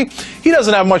Santorum's history, he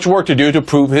doesn't have much work to do to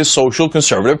prove his social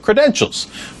conservative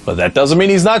credentials. But that doesn't mean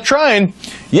he's not trying.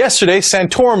 Yesterday,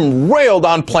 Santorum railed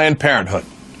on Planned Parenthood.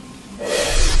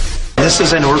 This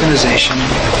is an organization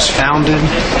that was founded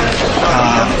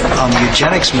on the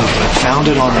eugenics movement,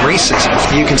 founded on racism.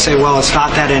 You can say, well, it's not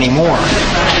that anymore.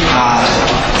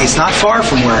 It's not far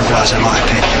from where it was, in my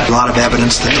opinion. A lot of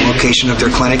evidence that the location of their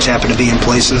clinics happen to be in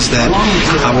places that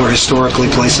were historically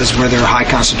places where there are high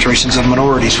concentrations of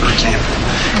minorities, for example,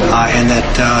 and that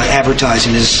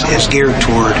advertising is geared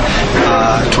toward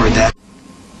that.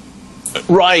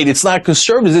 Right, it's not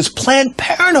conservatives, it's Planned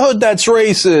Parenthood that's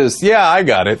racist. Yeah, I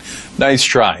got it. Nice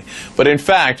try. But in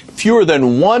fact, fewer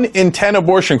than 1 in 10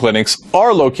 abortion clinics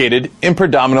are located in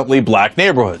predominantly black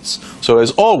neighborhoods. So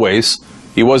as always,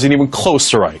 he wasn't even close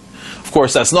to right. Of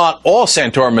course, that's not all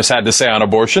Santorum has had to say on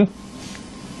abortion.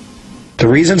 The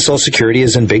reason Social Security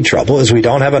is in big trouble is we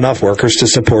don't have enough workers to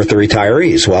support the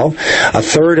retirees. Well, a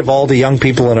third of all the young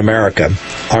people in America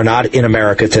are not in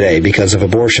America today because of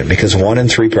abortion, because 1 in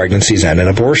 3 pregnancies end in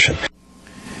abortion.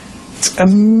 It's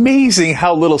amazing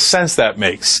how little sense that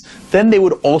makes. Then they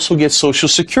would also get Social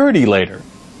Security later.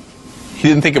 He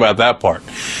didn't think about that part.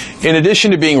 In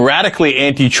addition to being radically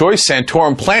anti-choice,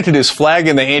 Santorum planted his flag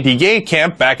in the anti-gay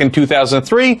camp back in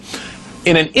 2003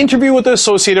 in an interview with the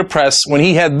Associated Press when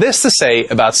he had this to say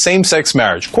about same-sex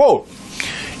marriage. Quote,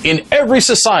 "In every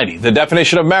society, the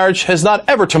definition of marriage has not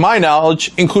ever, to my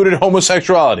knowledge, included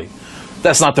homosexuality.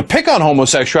 That's not to pick on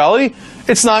homosexuality.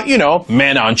 It's not,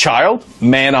 man on child,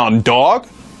 man on dog,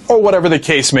 or whatever the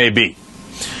case may be."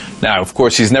 Now, of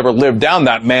course, he's never lived down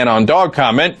that man on dog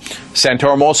comment.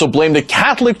 Santorum also blamed the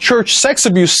Catholic Church sex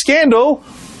abuse scandal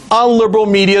on liberal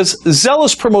media's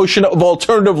zealous promotion of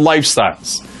alternative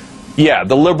lifestyles. Yeah,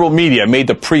 the liberal media made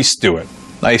the priests do it.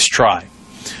 Nice try.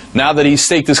 Now that he's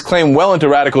staked his claim well into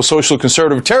radical social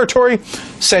conservative territory,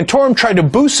 Santorum tried to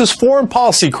boost his foreign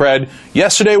policy cred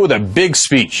yesterday with a big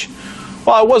speech.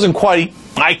 Well, it wasn't quite,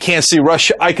 I can see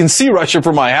Russia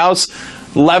from my house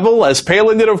level, as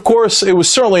Palin did, of course. It was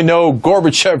certainly no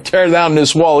Gorbachev tear down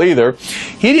this wall either.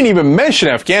 He didn't even mention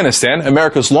Afghanistan,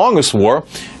 America's longest war,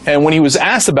 and when he was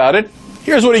asked about it,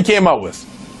 here's what he came up with.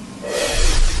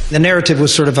 The narrative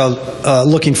was sort of a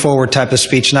looking forward type of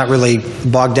speech, not really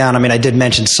bogged down. I mean, I did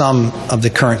mention some of the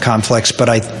current conflicts, but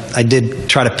I did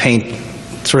try to paint,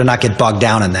 sort of not get bogged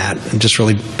down in that, and just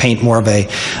really paint more of a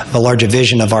larger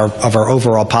vision of our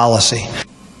overall policy.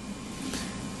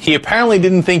 He apparently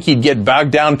didn't think he'd get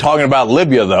bogged down talking about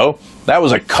Libya, though. That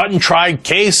was a cut-and-dried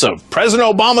case of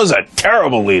President Obama's a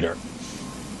terrible leader.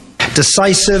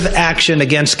 Decisive action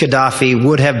against Gaddafi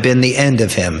would have been the end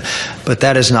of him, but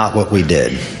that is not what we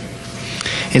did.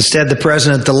 Instead, the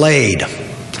president delayed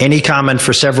any comment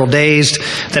for several days,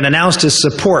 then announced his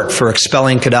support for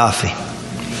expelling Gaddafi.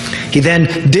 He then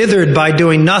dithered by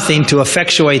doing nothing to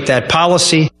effectuate that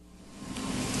policy.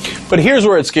 But here's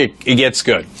where it gets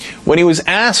good. When he was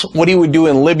asked what he would do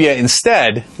in Libya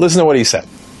instead, listen to what he said.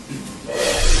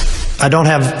 I don't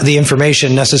have the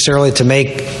information necessarily to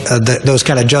make those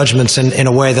kind of judgments in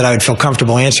a way that I would feel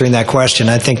comfortable answering that question.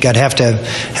 I think I'd have to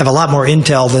have a lot more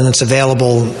intel than that's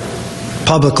available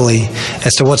publicly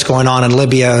as to what's going on in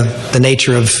Libya, the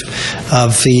nature of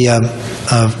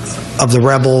the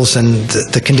rebels and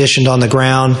the conditions on the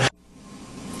ground.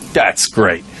 That's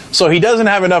great. So he doesn't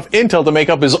have enough intel to make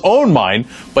up his own mind,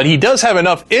 but he does have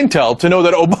enough intel to know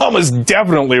that Obama's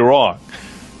definitely wrong.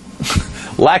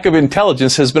 Lack of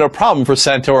intelligence has been a problem for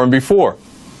Santorum before.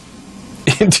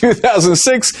 In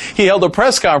 2006, he held a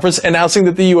press conference announcing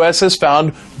that the U.S. has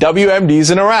found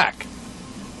WMDs in Iraq.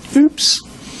 Oops.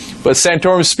 But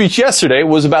Santorum's speech yesterday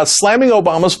was about slamming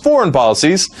Obama's foreign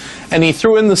policies, and he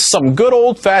threw in some good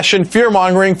old-fashioned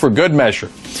fear-mongering for good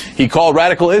measure. He called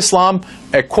radical Islam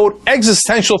a, quote,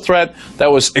 existential threat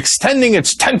that was extending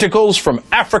its tentacles from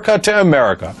Africa to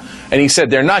America. And he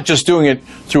said they're not just doing it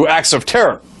through acts of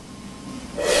terror.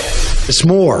 It's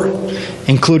more,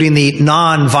 including the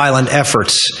non-violent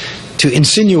efforts to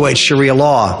insinuate Sharia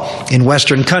law in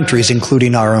Western countries,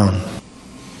 including our own.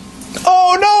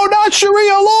 Oh, no, not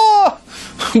Sharia law!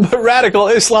 But radical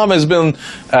Islam has been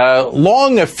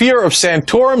long a fear of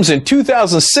Santorum's. In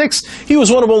 2006, he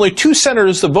was one of only 2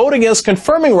 senators to vote against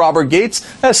confirming Robert Gates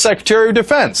as Secretary of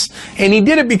Defense. And he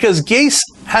did it because Gates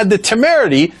had the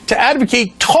temerity to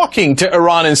advocate talking to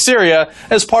Iran and Syria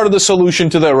as part of the solution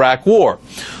to the Iraq War.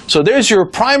 So there's your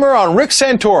primer on Rick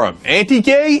Santorum.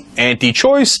 Anti-gay,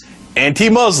 anti-choice,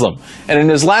 anti-Muslim. And in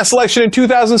his last election in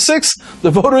 2006,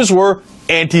 the voters were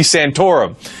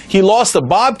anti-Santorum. He lost to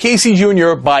Bob Casey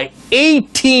Jr. by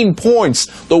 18 points,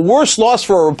 the worst loss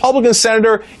for a Republican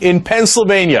senator in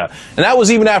Pennsylvania. And that was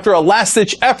even after a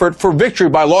last-ditch effort for victory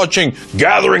by launching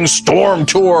Gathering Storm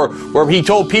Tour, where he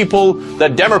told people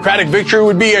that Democratic victory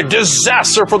would be a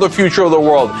disaster for the future of the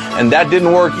world. And that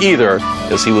didn't work either,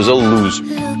 because he was a loser.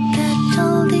 Look at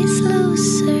all these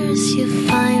losers, you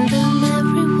find them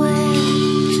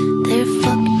everywhere. They're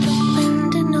fucked up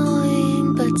and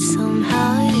annoying, but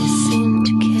somehow you seem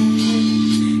to care.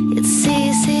 It's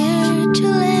easier to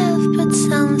laugh, but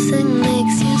something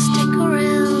makes you stick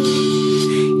around.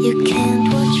 You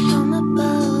can't watch from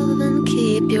above and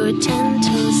keep your 10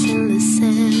 toes in the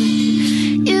sand.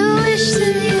 You wish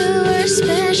that you were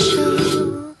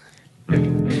special.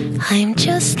 I'm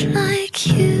just like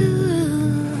you.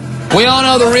 We all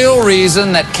know the real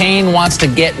reason that Kane wants to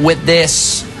get with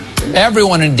this.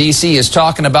 Everyone in D.C. is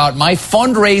talking about my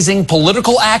fundraising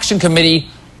political action committee,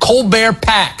 Colbert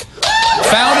PAC.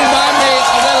 Founded by me.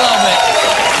 Oh, they love it.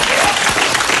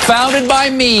 Founded by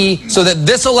me so that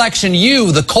this election,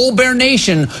 you, the Colbert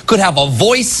Nation, could have a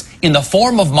voice in the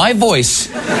form of my voice,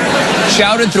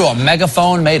 shouted through a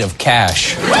megaphone made of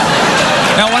cash.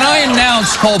 Now, when I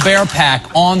announced Colbert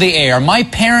PAC on the air, my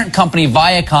parent company,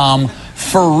 Viacom,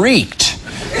 freaked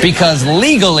because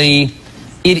legally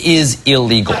it is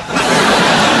illegal.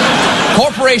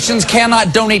 Corporations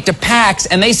cannot donate to PACs,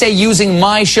 and they say using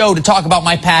my show to talk about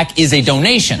my PAC is a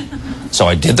donation. So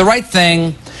I did the right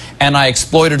thing, and I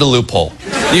exploited a loophole.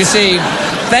 You see,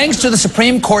 thanks to the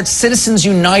Supreme Court's Citizens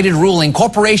United ruling,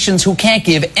 corporations who can't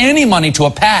give any money to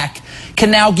a PAC can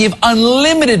now give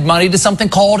unlimited money to something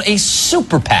called a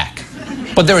super PAC.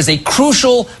 But there is a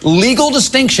crucial legal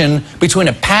distinction between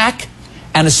a PAC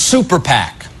and a super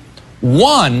PAC.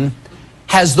 One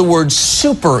has the word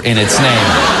super in its name.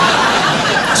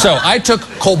 So I took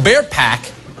Colbert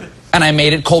PAC and I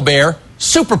made it Colbert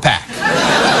Super PAC.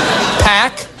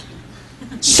 PAC,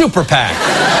 Super PAC.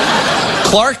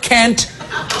 Clark Kent,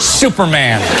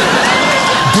 Superman.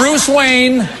 Bruce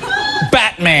Wayne,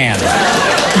 Batman.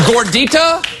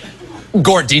 Gordita,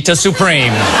 Gordita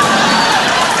Supreme.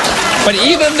 But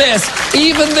even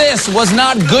this was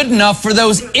not good enough for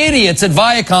those idiots at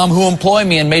Viacom who employ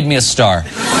me and made me a star.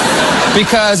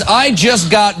 Because I just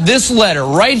got this letter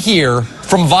right here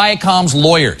from Viacom's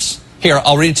lawyers. Here,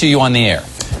 I'll read it to you on the air.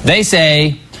 They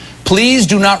say, please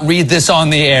do not read this on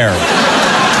the air.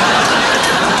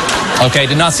 Okay,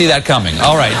 did not see that coming.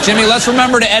 All right, Jimmy, let's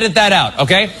remember to edit that out,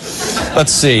 okay?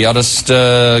 Let's see, I'll just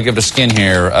give it a skin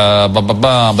here. Do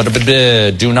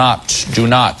not.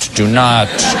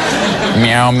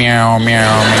 Meow, meow, meow,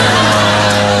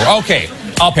 meow. Okay,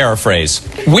 I'll paraphrase.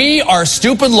 We are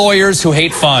stupid lawyers who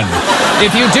hate fun.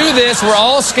 If you do this, we're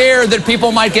all scared that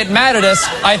people might get mad at us.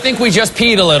 I think we just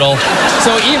peed a little.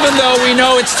 So even though we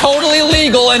know it's totally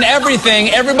legal and everything,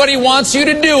 everybody wants you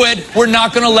to do it, we're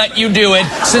not going to let you do it.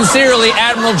 Sincerely,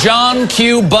 Admiral John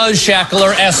Q.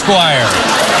 Buzzshackler, Esquire.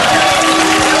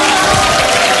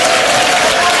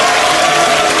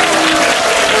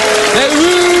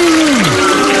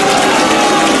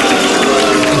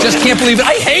 Can't believe it.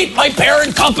 I hate my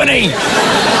parent company.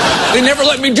 They never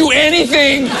let me do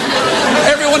anything.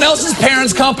 Everyone else's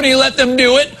parents' company let them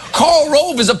do it. Karl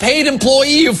Rove is a paid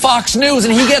employee of Fox News,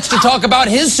 and he gets to talk about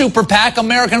his super PAC,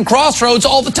 American Crossroads,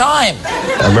 all the time.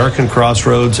 American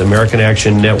Crossroads, American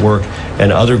Action Network,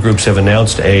 and other groups have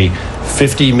announced a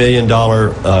 $50 million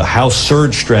House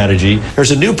surge strategy. There's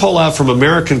a new poll out from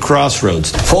American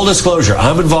Crossroads. Full disclosure,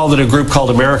 I'm involved in a group called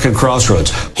American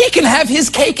Crossroads. He can have his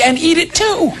cake and eat it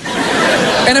too.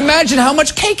 And imagine how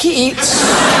much cake he eats.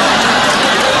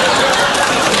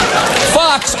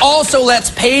 Fox also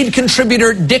lets paid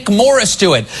contributor Dick Morris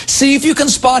do it. See if you can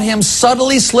spot him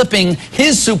subtly slipping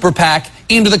his super PAC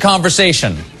into the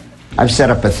conversation. I've set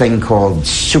up a thing called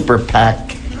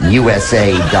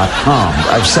SuperPACUSA.com.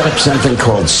 I've set up something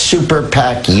called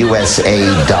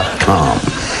SuperPACUSA.com.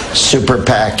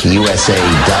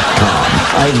 SuperPACUSA.com.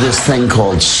 I have this thing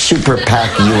called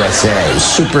SuperPACUSA.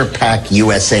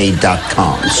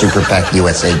 SuperPACUSA.com.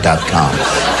 SuperPACUSA.com.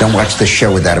 Don't watch the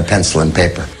show without a pencil and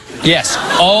paper. Yes,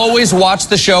 always watch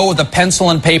the show with a pencil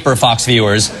and paper, Fox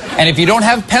viewers. And if you don't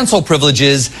have pencil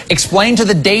privileges, explain to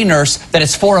the day nurse that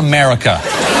it's for America.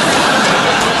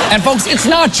 And folks, it's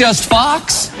not just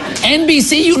Fox.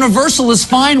 NBC Universal is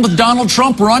fine with Donald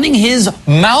Trump running his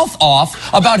mouth off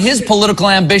about his political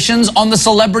ambitions on The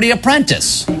Celebrity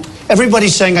Apprentice.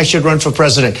 Everybody's saying I should run for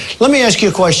president. Let me ask you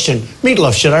a question.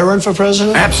 Meatloaf, should I run for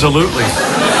president?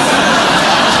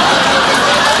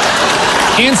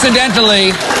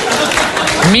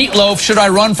 Meatloaf, should I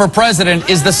run for president,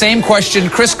 is the same question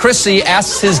Chris Christie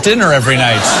asks his dinner every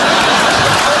night.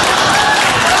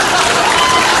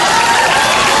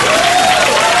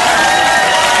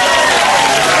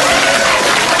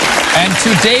 And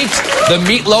to date, the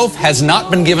Meatloaf has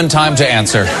not been given time to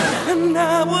answer. And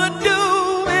I would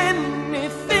do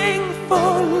anything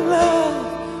for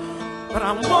love, but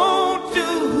I won't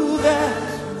do that.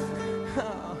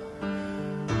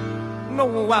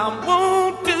 No, I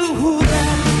won't do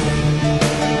that.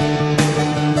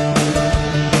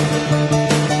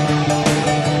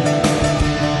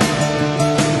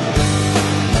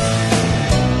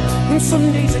 And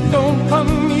some days it don't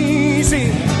come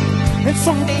easy, and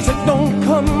some days it don't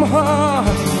come hard.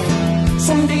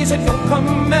 Some days it don't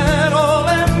come at all,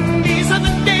 and these are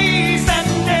the days that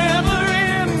never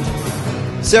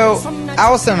end. So,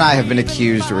 Allison and I have been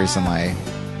accused recently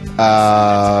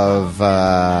of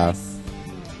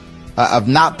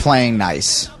not playing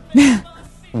nice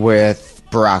with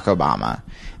Barack Obama.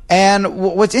 And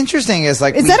what's interesting is,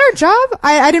 like... Is that our job?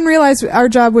 I didn't realize our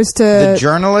job was to... The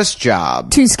journalist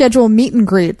job. To schedule meet and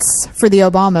greets for the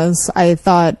Obamas, I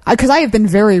thought... Because I have been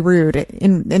very rude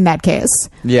in that case.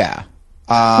 Yeah.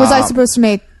 Was I supposed to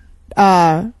make...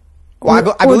 Well,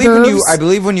 I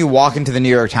believe when you walk into the New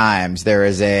York Times, there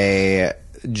is a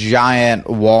giant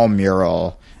wall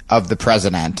mural of the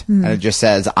president, and it just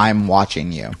says, "I'm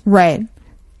watching you." Right.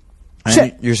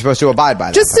 And you're supposed to abide by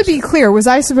that. Just to be clear, was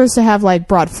I supposed to have, like,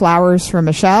 brought flowers for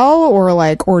Michelle, or,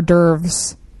 like, hors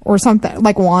d'oeuvres, or something,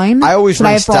 like wine? I always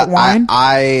bring brought wine?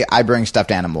 I bring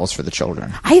stuffed animals for the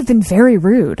children. I have been very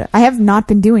rude. I have not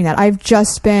been doing that. I've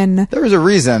just been... There was a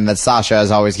reason that Sasha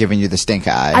has always given you the stink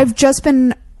eye. I've just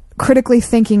been critically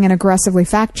thinking and aggressively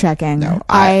fact-checking. No,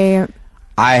 I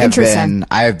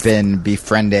have been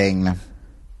befriending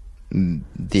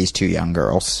these two young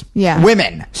girls. Yeah.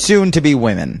 Women. Soon to be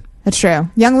women. That's true.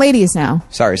 Young ladies now.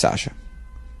 Sorry, Sasha.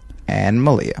 And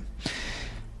Malia.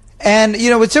 And,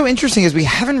 you know, what's so interesting is we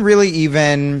haven't really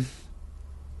even...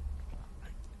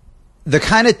 The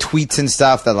kind of tweets and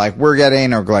stuff that, like, we're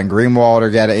getting, or Glenn Greenwald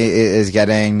is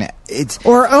getting, it's...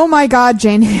 Or, oh my God,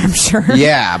 Jane Hampshire.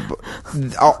 Yeah.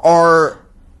 Are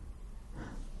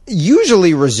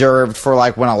usually reserved for,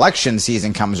 like, when election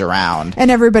season comes around.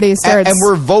 And everybody starts... And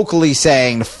we're vocally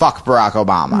saying, fuck Barack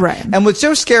Obama. Right. And what's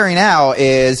so scary now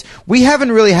is we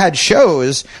haven't really had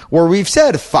shows where we've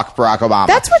said, fuck Barack Obama.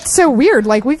 That's what's so weird.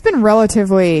 Like, we've been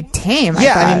relatively tame,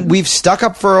 I mean, we've stuck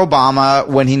up for Obama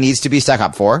when he needs to be stuck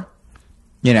up for.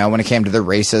 You know, when it came to the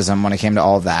racism, when it came to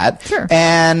all of that. Sure.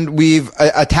 And we've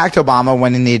attacked Obama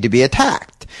when he needed to be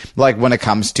attacked. Like when it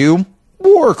comes to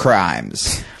war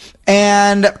crimes.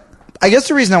 And I guess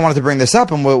the reason I wanted to bring this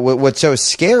up and what's so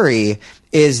scary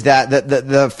is that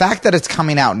the fact that it's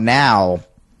coming out now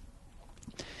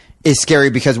is scary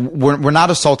because we're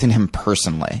not assaulting him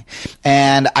personally.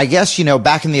 And I guess, you know,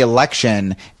 back in the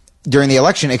election... During the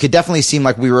election, it could definitely seem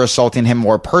like we were assaulting him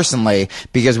more personally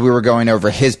because we were going over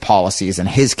his policies and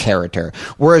his character.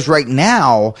 Whereas right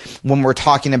now, when we're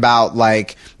talking about,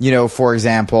 like, you know, for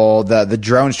example, the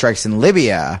drone strikes in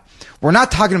Libya, we're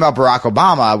not talking about Barack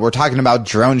Obama. We're talking about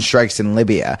drone strikes in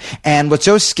Libya. And what's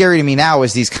so scary to me now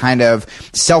is these kind of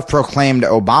self-proclaimed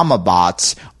Obama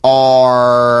bots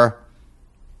are...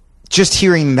 Just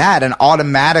hearing that, and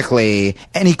automatically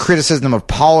any criticism of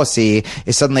policy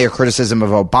is suddenly a criticism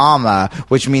of Obama,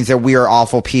 which means that we are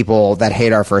awful people that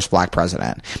hate our first black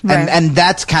president. Right. And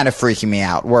that's kind of freaking me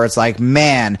out, where it's like,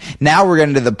 man, now we're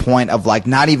getting to the point of, like,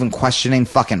 not even questioning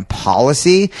fucking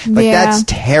policy. Like, that's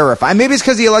terrifying. Maybe it's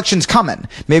because the election's coming.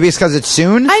 Maybe it's because it's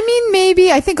soon. I mean,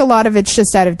 maybe. I think a lot of it's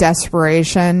just out of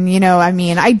desperation. You know, I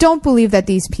mean, I don't believe that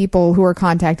these people who are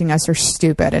contacting us are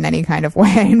stupid in any kind of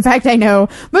way. In fact, I know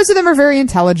most of them are very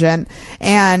intelligent,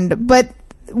 but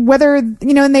whether,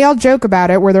 you know, and they all joke about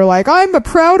it where they're like, I'm a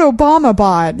proud Obama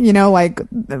bot, you know, like,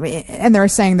 and they're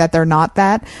saying that they're not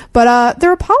that, but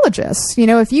they're apologists. You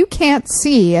know, if you can't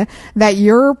see that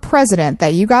your president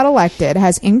that you got elected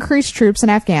has increased troops in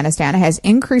Afghanistan, has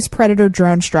increased Predator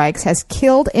drone strikes, has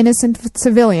killed innocent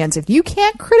civilians, if you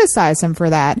can't criticize him for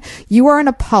that, you are an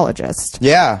apologist.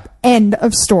 Yeah. End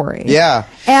of story. Yeah.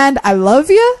 And I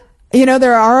love you. You know,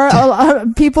 there are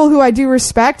people who I do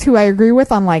respect, who I agree with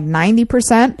on like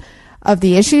 90% of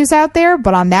the issues out there.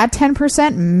 But on that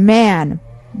 10%, man,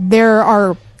 there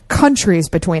are countries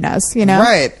between us, you know?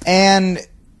 Right. And,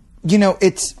 you know,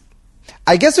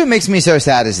 I guess what makes me so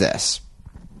sad is this.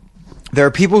 There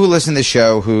are people who listen to the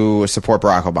show who support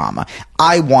Barack Obama.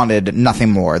 I wanted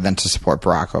nothing more than to support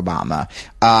Barack Obama.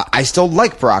 I still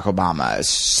like Barack Obama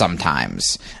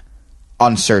sometimes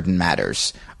on certain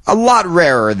matters. A lot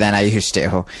rarer than I used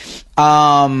to.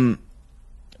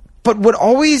 But what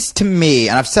always to me,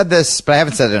 and I've said this, but I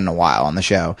haven't said it in a while on the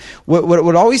show,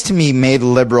 what always to me made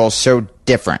liberals so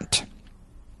different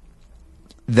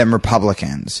than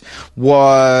Republicans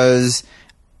was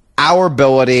our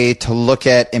ability to look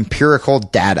at empirical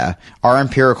data,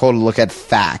 to look at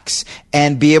facts,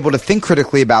 and be able to think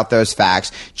critically about those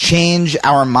facts, change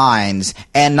our minds,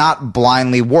 and not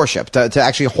blindly worship, to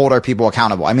actually hold our people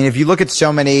accountable. I mean, if you look at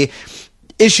so many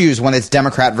issues when it's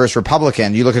Democrat versus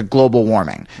Republican, you look at global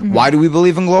warming. Mm-hmm. Why do we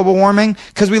believe in global warming?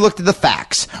 Because we looked at the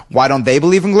facts. Why don't they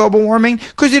believe in global warming?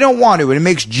 Because they don't want to, and it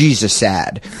makes Jesus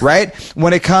sad, right?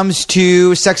 When it comes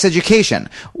to sex education,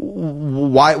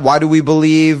 why do we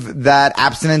believe that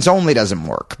abstinence only doesn't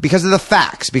work? Because of the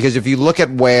facts. Because if you look at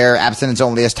where abstinence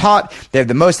only is taught, they have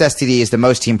the most STDs, the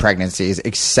most teen pregnancies,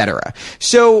 etc.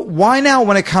 So why now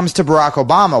when it comes to Barack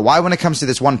Obama? Why when it comes to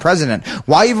this one president?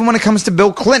 Why even when it comes to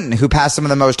Bill Clinton, who passed some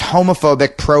of the most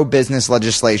homophobic pro-business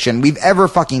legislation we've ever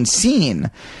fucking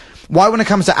seen? Why when it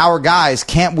comes to our guys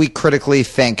can't we critically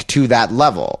think to that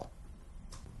level?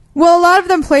 Well, a lot of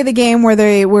them play the game where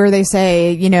they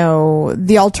say, you know,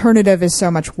 the alternative is so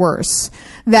much worse.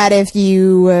 That if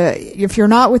you're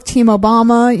not with Team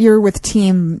Obama, you're with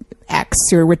Team X,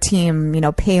 you're with Team, you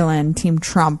know, Palin, Team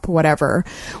Trump, whatever,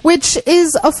 which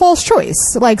is a false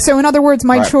choice. Like, so in other words,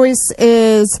 my choice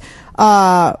is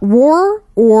war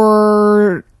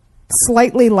or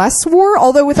slightly less war.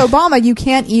 Although with Obama, you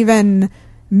can't even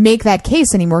make that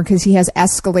case anymore because he has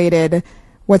escalated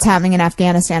what's happening in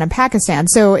Afghanistan and Pakistan.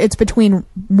 So it's between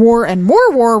war and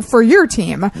more war for your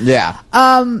team. Yeah.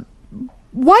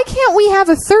 Why can't we have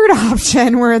a third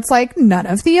option where it's like none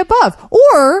of the above?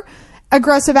 Or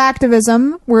aggressive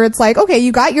activism where it's like, okay,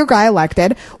 you got your guy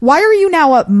elected. Why are you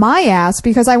now up my ass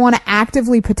because I want to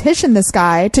actively petition this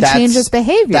guy to change his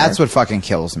behavior? That's what fucking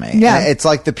kills me. Yeah. It's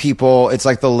like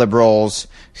the liberals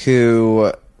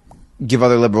who give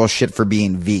other liberals shit for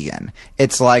being vegan.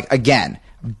 It's like, again,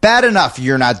 bad enough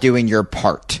you're not doing your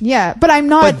part. Yeah, but I'm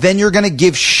not. But then you're going to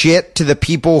give shit to the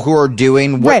people who are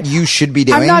doing what you should be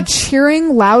doing. I'm not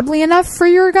cheering loudly enough for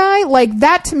your guy. Like,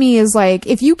 that to me is like,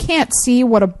 if you can't see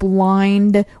what a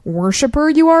blind worshiper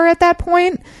you are at that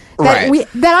point, that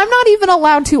I'm not even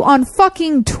allowed to on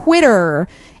fucking Twitter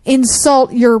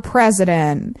insult your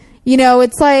president. You know,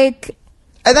 it's like.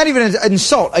 And not even an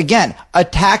insult. Again,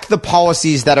 attack the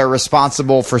policies that are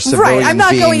responsible for civilians. Right, I'm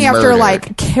not being going after murdered.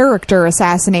 like character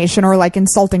assassination or like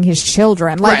insulting his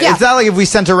children. Like, right. yeah. It's not like if we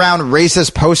sent around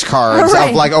racist postcards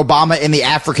of like Obama in the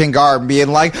African garb being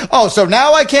like, oh, so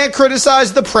now I can't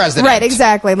criticize the president. Right,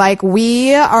 exactly. Like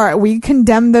we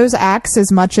condemn those acts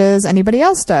as much as anybody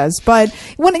else does. But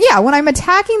when I'm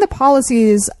attacking the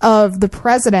policies of the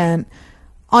president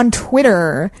on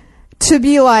Twitter to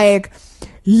be like,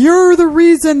 you're the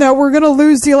reason that we're going to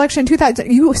lose the election in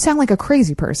 2000. You sound like a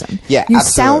crazy person. Yeah, you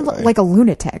absolutely. sound like a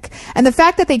lunatic. And the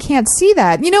fact that they can't see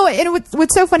that, you know, and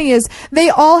what's so funny is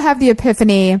they all have the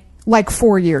epiphany like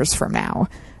 4 years from now.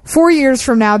 4 years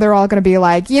from now, they're all going to be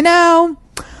like, you know,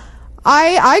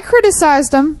 I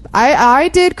criticized him. I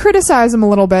did criticize him a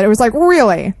little bit. It was like,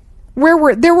 really?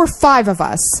 There were 5 of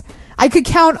us. I could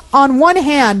count on one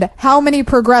hand how many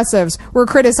progressives were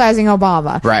criticizing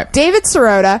Obama. Right. David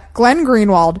Sirota, Glenn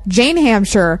Greenwald, Jane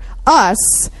Hampshire,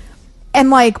 us, and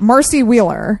like Marcy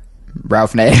Wheeler.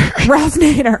 Ralph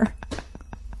Nader.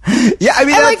 Yeah, I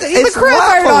mean, and like it's the Fire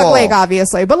Dog laughable. Lake,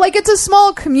 obviously, but like it's a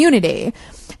small community.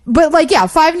 But like, yeah,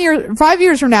 5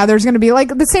 years from now, there's going to be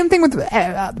like the same thing with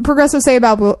progressives say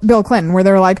about Bill Clinton, where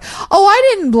they're like, "Oh,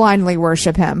 I didn't blindly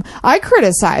worship him. I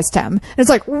criticized him." And it's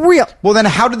like, real. Well, then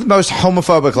how did the most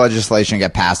homophobic legislation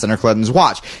get passed under Clinton's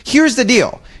watch? Here's the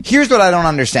deal. Here's what I don't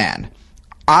understand.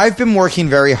 I've been working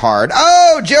very hard.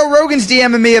 Oh, Joe Rogan's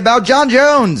DMing me about John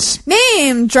Jones.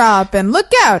 Name drop and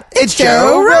look out. It's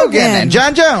Joe Rogan and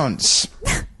John Jones.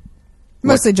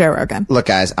 Mostly Joe Rogan. Look,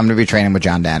 guys, I'm going to be training with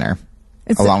John Danner.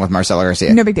 Along with Marcelo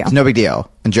Garcia. No big deal. It's no big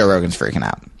deal. And Joe Rogan's freaking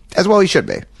out. As well he should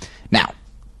be. Now,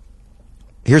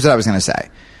 here's what I was going to say.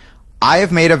 I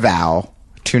have made a vow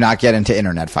to not get into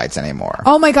internet fights anymore.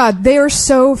 Oh my God. They are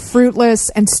so fruitless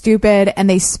and stupid and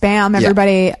they spam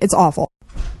everybody. Yeah. It's awful.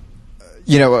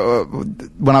 You know,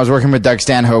 when I was working with Doug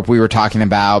Stanhope, we were talking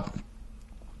about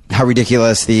how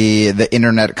ridiculous the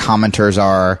internet commenters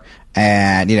are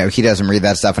And, he doesn't read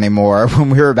that stuff anymore. When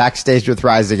we were backstage with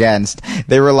Rise Against,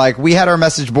 they were like, we had our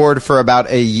message board for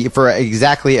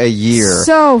exactly a year.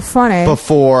 So funny.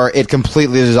 Before it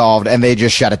completely dissolved and they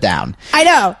just shut it down. I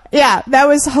know. Yeah, that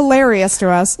was hilarious to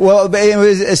us. Well, it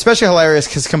was especially hilarious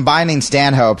because combining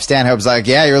Stanhope's like,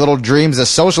 yeah, your little dreams of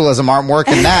socialism aren't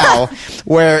working now,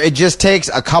 where it just takes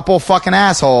a couple fucking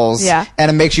assholes and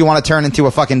it makes you want to turn into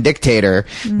a fucking dictator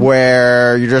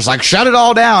where you're just like, shut it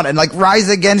all down. And like Rise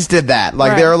Against did that.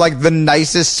 Like they're like the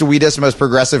nicest, sweetest, most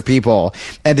progressive people.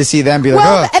 And to see them be like,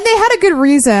 well, and they had a good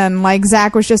reason. Like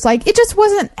Zach was just like, it just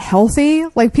wasn't healthy.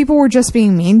 Like people were just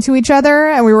being mean to each other.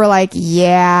 And we were like,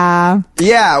 yeah,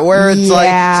 where it's like,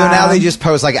 so now they just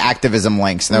post like activism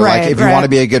links. And they're like, if you want to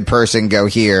be a good person, go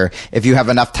here. If you have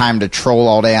enough time to troll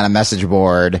all day on a message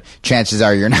board, chances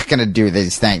are you're not going to do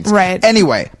these things. Right.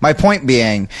 Anyway, my point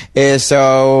being is,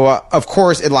 so of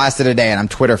course it lasted a day and I'm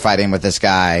Twitter fighting with this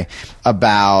guy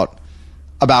about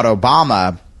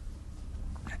Obama.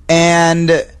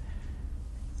 And, I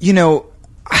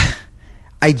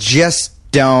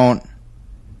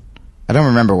don't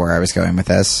remember where I was going with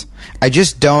this. I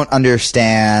just don't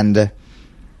understand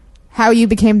how you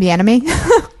became the enemy.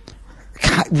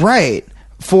 Right.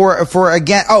 For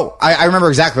again, I remember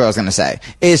exactly what I was going to say.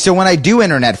 Is so when I do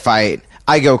internet fight,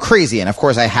 I go crazy, and of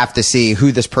course I have to see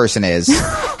who this person is,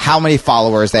 how many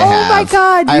followers they have. Oh my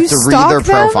God, I have to read their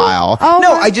profile.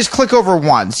 No, I just click over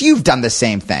once. You've done the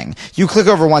same thing. You click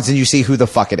over once and you see who the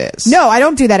fuck it is. No, I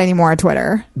don't do that anymore on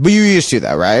Twitter. But you used to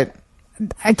though, right?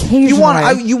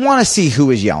 Occasionally. You want to see who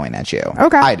is yelling at you.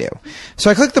 Okay. I do. So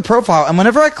I click the profile, and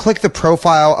whenever I click the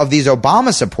profile of these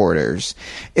Obama supporters,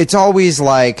 it's always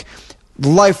like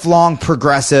lifelong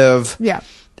progressive,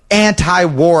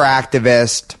 anti-war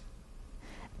activist,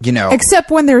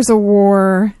 Except when there's a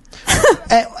war.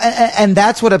 and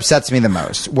that's what upsets me the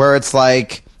most, where it's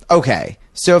like, okay,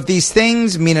 so if these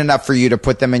things mean enough for you to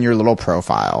put them in your little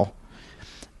profile,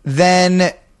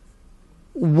 then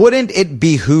wouldn't it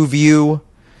behoove you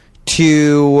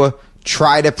to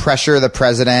try to pressure the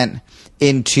president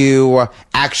into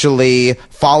actually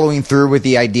following through with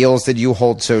the ideals that you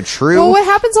hold so true? Well, what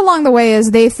happens along the way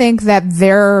is they think that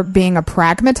they're being a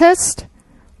pragmatist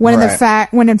when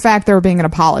in fact they're being an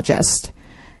apologist.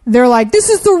 They're like, this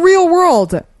is the real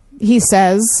world, he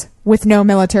says, with no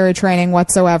military training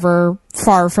whatsoever,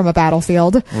 far from a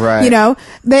battlefield. Right.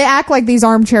 They act like these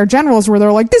armchair generals where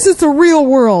they're like, this is the real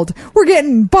world. We're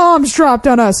getting bombs dropped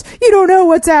on us. You don't know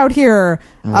what's out here.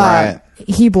 Right.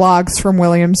 He blogs from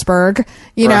Williamsburg,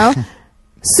 know?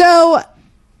 So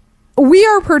we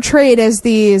are portrayed as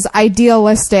these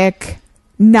idealistic,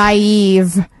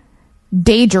 naive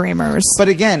daydreamers. But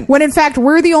again, when in fact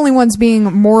we're the only ones being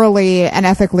morally and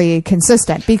ethically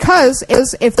consistent, because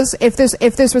if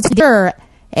this was here,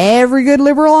 every good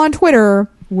liberal on Twitter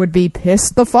would be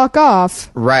pissed the fuck off.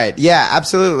 Right. Yeah,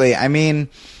 absolutely. I mean,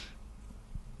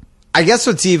 I guess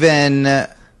what's even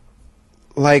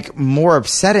like more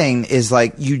upsetting is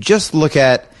like you just look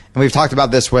at, and we've talked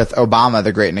about this with Obama,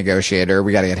 the great negotiator,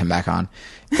 we got to get him back on,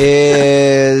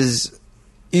 is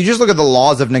you just look at the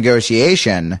laws of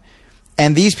negotiation.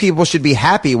 And these people should be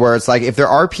happy, where it's like, if there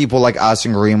are people like us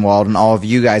and Greenwald and all of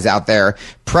you guys out there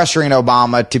pressuring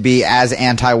Obama to be as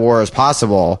anti-war as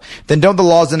possible, then don't the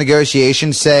laws of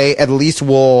negotiation say at least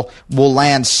we'll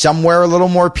land somewhere a little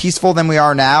more peaceful than we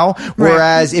are now? Right.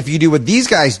 Whereas if you do what these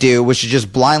guys do, which is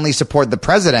just blindly support the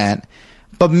president,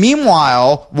 but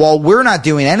meanwhile, while we're not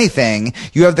doing anything,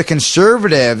 you have the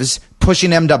conservatives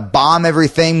pushing him to bomb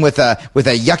everything with a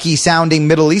yucky sounding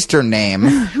Middle Eastern name,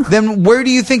 then where do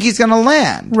you think he's going to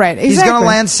land? Right, exactly. He's going to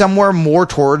land somewhere more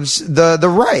towards the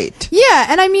right. Yeah,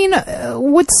 and I mean,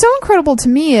 what's so incredible to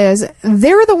me is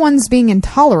they're the ones being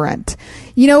intolerant.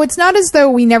 It's not as though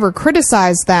we never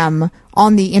criticize them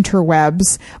on the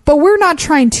interwebs, but we're not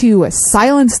trying to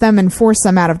silence them and force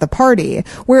them out of the party.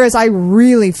 Whereas I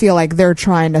really feel like they're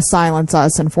trying to silence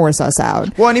us and force us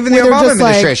out. Well, and even the Obama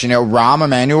administration, Rahm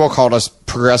Emanuel called us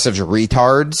progressives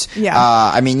retards. Yeah.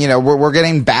 I mean, we're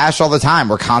getting bashed all the time.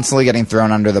 We're constantly getting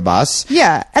thrown under the bus.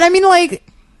 Yeah. And I mean, like,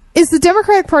 is the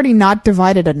Democratic Party not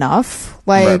divided enough?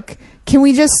 Like, can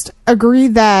we just agree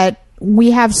that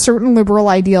we have certain liberal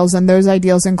ideals, and those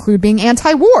ideals include being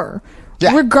anti-war?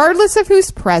 Yeah. Regardless of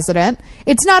who's president,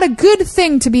 it's not a good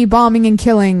thing to be bombing and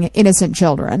killing innocent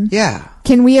children. Yeah.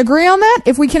 Can we agree on that?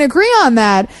 If we can agree on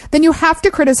that, then you have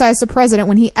to criticize the president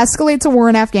when he escalates a war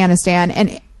in Afghanistan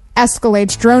and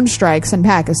escalates drone strikes in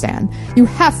Pakistan. You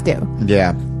have to.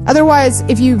 Yeah. Otherwise,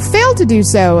 if you fail to do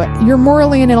so, you're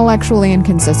morally and intellectually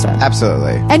inconsistent.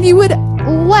 Absolutely. And you would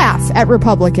laugh at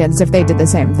Republicans if they did the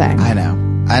same thing. I know.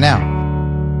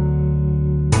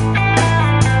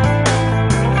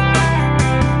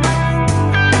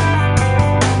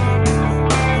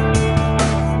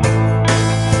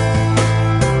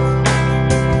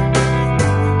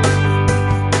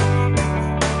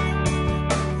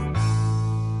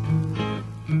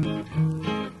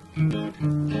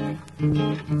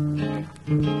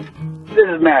 This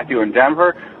is Matthew in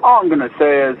Denver. All I'm going to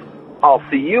say is I'll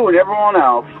see you and everyone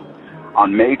else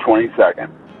on May 22nd.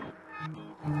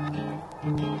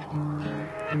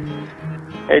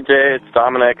 Hey Jay, it's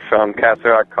Dominic from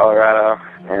Castle Rock, Colorado,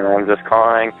 and I'm just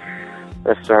calling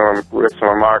with some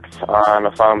remarks on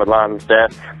Osama bin Laden's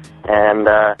death. And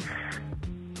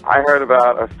I heard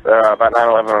about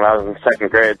 9/11 when I was in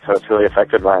second grade, so it's really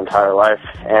affected my entire life.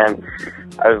 And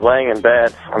I was laying in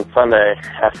bed on Sunday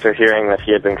after hearing that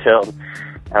he had been killed,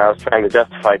 and I was trying to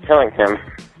justify killing him.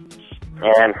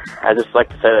 And I'd just like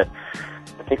to say that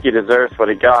I think he deserves what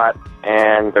he got,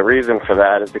 and the reason for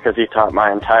that is because he taught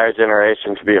my entire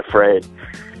generation to be afraid.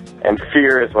 And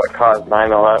fear is what caused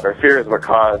 9/11, or fear is what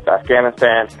caused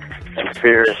Afghanistan, and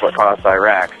fear is what caused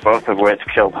Iraq, both of which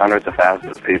killed hundreds of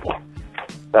thousands of people.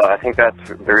 So I think that's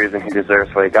the reason he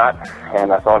deserves what he got,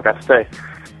 and that's all I've got to say.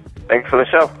 Thanks for the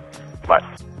show. Bye.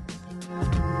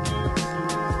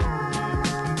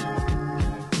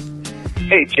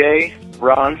 Hey, Jay.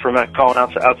 Ron from calling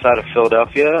outside of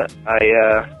Philadelphia.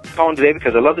 I calling today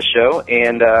because I love the show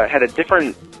and had a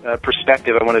different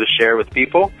perspective I wanted to share with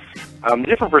people. The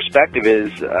different perspective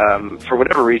is, for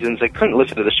whatever reasons, I couldn't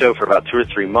listen to the show for about 2 or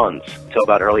 3 months until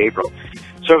about early April.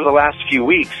 So over the last few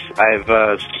weeks,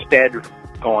 I've sped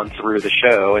gone through the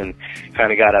show and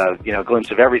kind of got a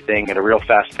glimpse of everything at a real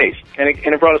fast pace, and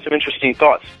it brought us some interesting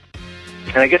thoughts.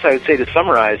 And I guess I would say, to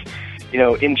summarize,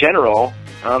 in general,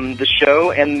 the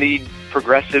show and the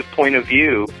progressive point of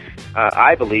view,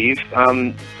 I believe,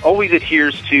 always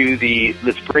adheres to the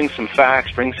let's bring some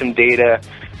facts, bring some data,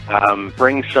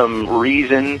 bring some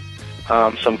reason,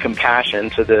 some compassion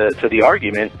to the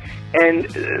argument, and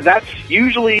that's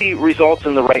usually results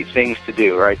in the right things to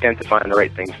do, or identifying the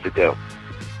right things to do.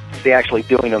 It's the actually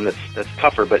doing them that's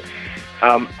tougher. But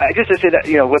I say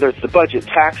that, whether it's the budget,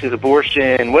 taxes,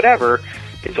 abortion, whatever,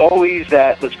 it's always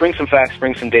that let's bring some facts,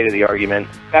 bring some data to the argument.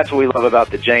 That's what we love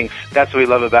about the Jenks. That's what we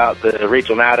love about the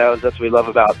Rachel Maddows. That's what we love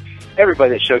about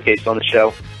everybody that's showcased on the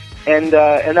show. And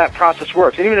that process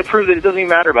works. And even to prove that it doesn't even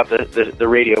matter about the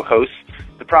radio hosts,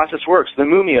 the process works. The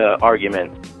Mumia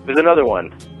argument was another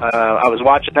one. I was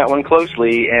watching that one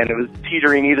closely, and it was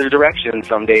teetering either direction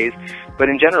some days. But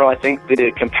in general, I think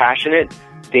the compassionate,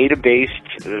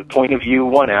 data-based point of view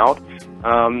won out.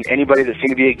 Anybody that seemed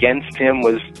to be against him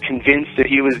was convinced that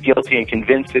he was guilty and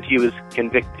convinced that he was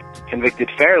convicted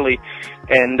fairly.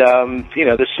 And,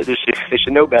 they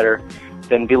should know better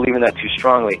than believing that too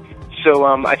strongly. So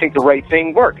I think the right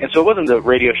thing worked. And so it wasn't the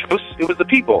radio shows, it was the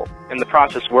people. And the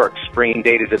process works, bringing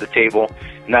data to the table,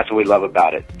 and that's what we love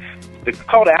about it. The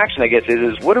call to action, I guess,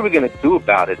 is what are we going to do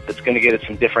about it that's going to get us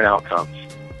some different outcomes?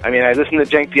 I mean, I listened to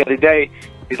Cenk the other day.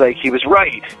 He's like, he was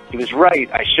right. He was right.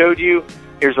 I showed you.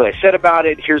 Here's what I said about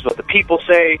it. Here's what the people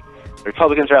say. The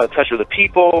Republicans are out of touch with the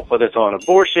people, whether it's on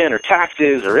abortion or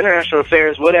taxes or international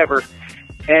affairs, whatever.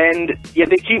 And yet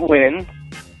they keep winning.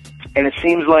 And it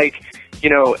seems like,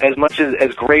 as much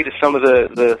as great as some of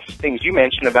the things you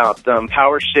mentioned about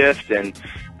power shift and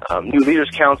new leaders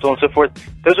council and so forth,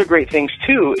 those are great things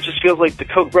too. It just feels like the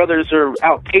Koch brothers are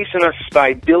outpacing us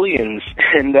by billions,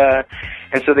 and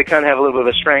so they kind of have a little bit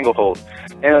of a stranglehold.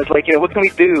 And I was like, what can we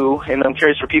do? And I'm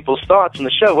curious for people's thoughts on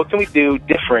the show. What can we do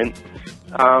different?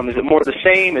 Is it more of the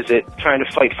same? Is it trying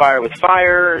to fight fire with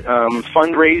fire,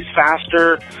 fundraise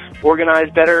faster, organize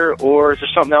better, or is there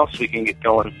something else we can get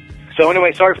going? So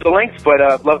anyway, sorry for the length, but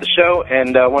love the show,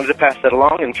 and wanted to pass that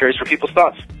along, and curious for people's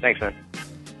thoughts. Thanks, man.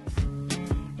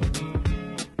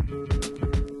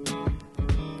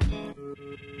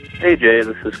 Hey Jay,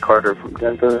 this is Carter from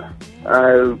Denver.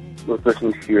 I was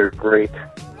listening to your great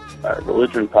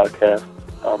religion podcast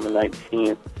on the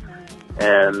 19th,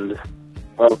 and,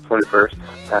 21st,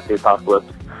 Happy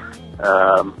Apocalypse.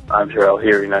 I'm sure I'll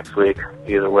hear you next week,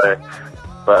 either way.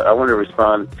 But I want to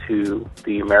respond to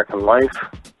the American Life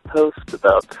post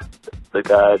about the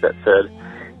guy that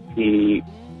said he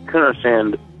couldn't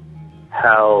understand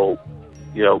how,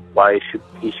 why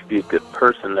he should be a good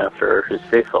person after his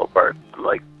faith fell apart. I'm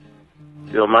like,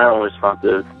 my only response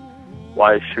is,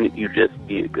 why shouldn't you just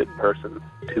be a good person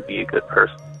to be a good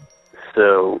person?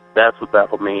 So that's what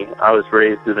baffled me. I was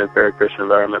raised in a very Christian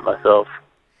environment myself,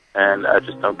 and I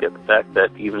just don't get the fact that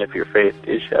even if your faith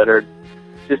is shattered,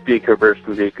 just be a good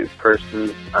person, be a good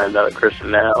person. I'm not a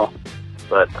Christian now,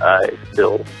 but I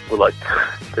still would like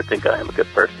to think I am a good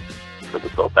person for the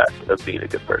sole fact of being a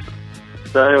good person.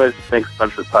 So anyways, thanks a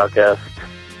bunch for the podcast.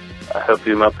 I hope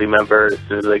you're a monthly member as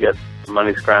soon as I get the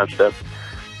money scrounged up.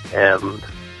 And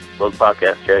love the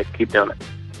podcast, Jay. Keep doing it.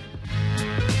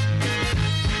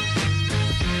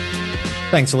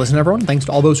 Thanks for listening, everyone. Thanks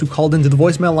to all those who called into the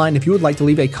voicemail line. If you would like to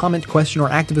leave a comment, question, or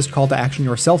activist call to action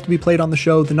yourself to be played on the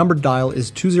show, the number to dial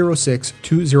is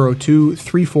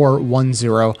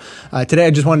 206-202-3410. Today,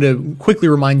 I just wanted to quickly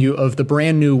remind you of the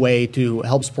brand new way to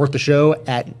help support the show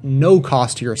at no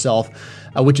cost to yourself,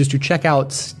 which is to check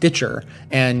out Stitcher.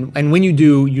 And when you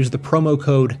do, use the promo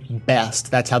code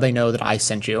BEST. That's how they know that I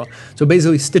sent you. So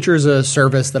basically, Stitcher is a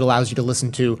service that allows you to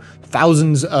listen to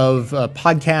thousands of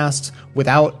podcasts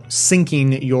without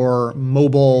syncing your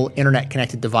mobile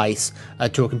internet-connected device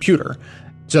to a computer.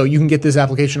 So you can get this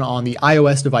application on the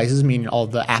iOS devices, meaning all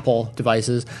the Apple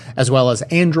devices, as well as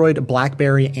Android,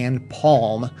 BlackBerry, and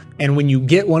Palm. And when you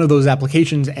get one of those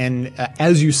applications and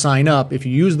as you sign up, if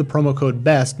you use the promo code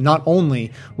BEST, not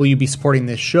only will you be supporting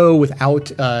this show without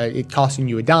it costing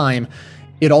you a dime,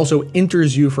 it also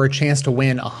enters you for a chance to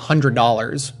win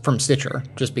 $100 from Stitcher,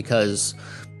 just because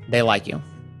they like you.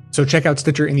 So check out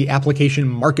Stitcher in the application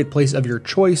marketplace of your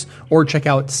choice, or check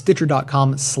out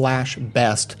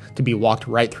stitcher.com/best to be walked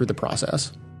right through the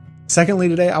process. Secondly,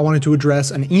 today I wanted to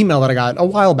address an email that I got a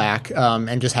while back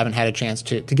and just haven't had a chance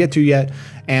to get to yet.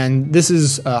 And this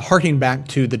is harking back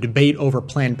to the debate over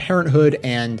Planned Parenthood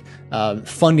and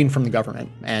funding from the government,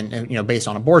 and based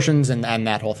on abortions and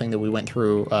that whole thing that we went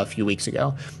through a few weeks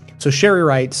ago. So Sherry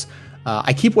writes,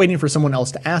 I keep waiting for someone else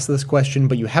to ask this question,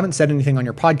 but you haven't said anything on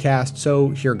your podcast, so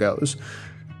here goes.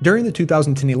 During the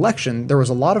 2010 election, there was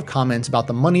a lot of comments about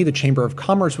the money the Chamber of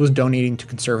Commerce was donating to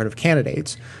conservative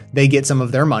candidates. They get some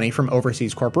of their money from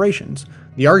overseas corporations.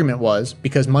 The argument was,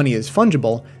 because money is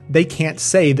fungible, they can't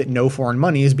say that no foreign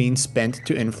money is being spent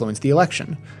to influence the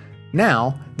election.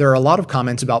 Now, there are a lot of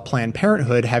comments about Planned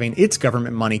Parenthood having its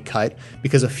government money cut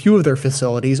because a few of their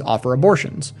facilities offer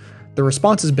abortions. The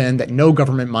response has been that no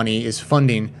government money is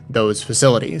funding those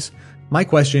facilities. My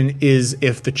question is,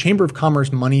 if the Chamber of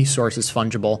Commerce money source is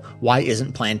fungible, why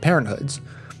isn't Planned Parenthood's?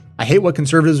 I hate what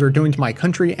conservatives are doing to my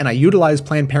country, and I utilize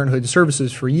Planned Parenthood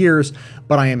services for years,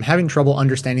 but I am having trouble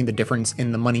understanding the difference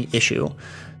in the money issue.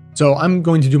 So I'm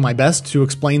going to do my best to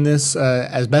explain this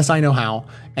as best I know how,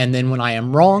 and then when I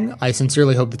am wrong, I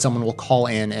sincerely hope that someone will call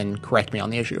in and correct me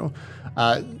on the issue.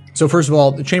 So first of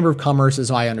all, the Chamber of Commerce,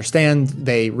 as I understand,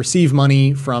 they receive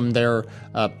money from their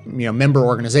member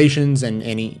organizations and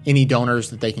any donors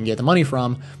that they can get the money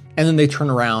from, and then they turn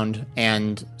around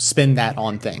and spend that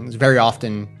on things, very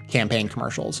often campaign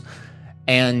commercials.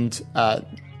 And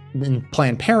then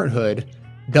Planned Parenthood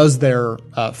does their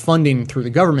funding through the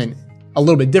government a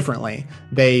little bit differently.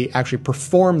 They actually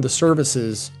perform the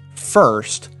services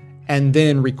first and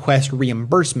then request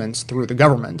reimbursements through the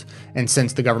government. And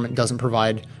since the government doesn't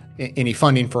provide any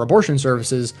funding for abortion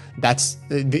services, that's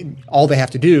all they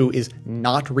have to do is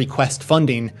not request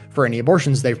funding for any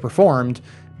abortions they've performed,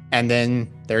 and then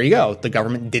there you go. The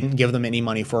government didn't give them any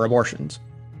money for abortions.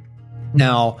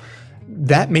 Now,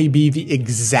 that may be the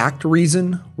exact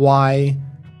reason why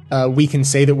we can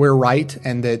say that we're right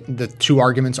and that the two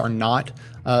arguments are not,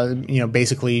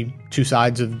 basically two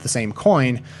sides of the same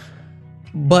coin.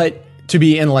 But to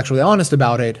be intellectually honest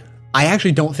about it, I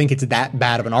actually don't think it's that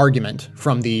bad of an argument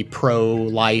from the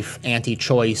pro-life,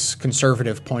 anti-choice,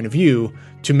 conservative point of view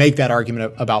to make that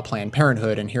argument about Planned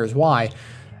Parenthood, and here's why.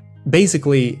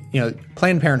 Basically,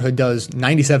 Planned Parenthood does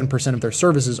 97% of their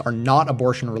services are not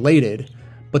abortion-related,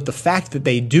 but the fact that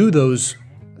they do those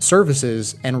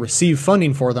services and receive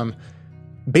funding for them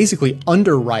basically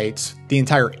underwrites the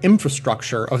entire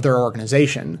infrastructure of their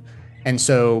organization. And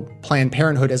so Planned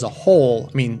Parenthood as a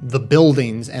whole, the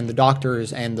buildings and the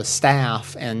doctors and the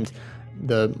staff and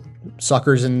the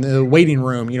suckers in the waiting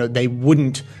room, they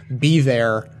wouldn't be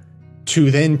there to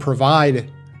then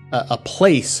provide a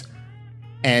place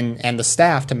and the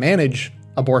staff to manage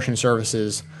abortion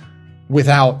services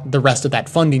without the rest of that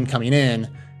funding coming in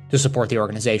to support the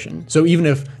organization. So even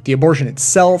if the abortion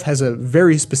itself has a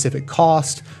very specific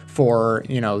cost for,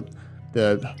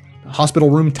 the hospital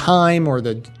room time or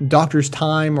the doctor's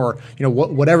time or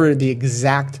whatever the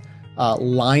exact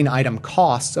line item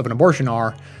costs of an abortion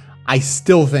are, I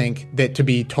still think that, to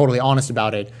be totally honest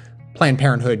about it, Planned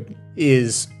Parenthood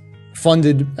is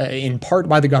funded in part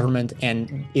by the government,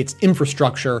 and its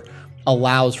infrastructure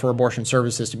allows for abortion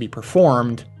services to be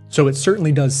performed. So it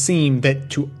certainly does seem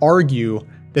that to argue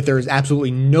that there is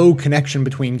absolutely no connection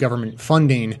between government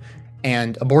funding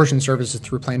and abortion services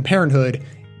through Planned Parenthood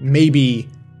may be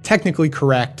technically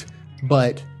correct,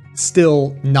 but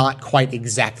still not quite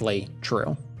exactly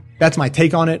true. That's my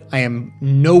take on it. I am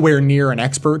nowhere near an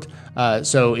expert,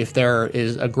 so if there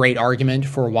is a great argument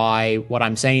for why what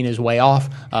I'm saying is way off,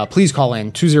 please call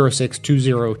in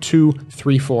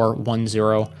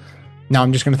 206-202-3410. Now,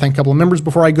 I'm just going to thank a couple of members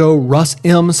before I go. Russ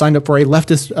M. signed up for a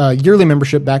leftist yearly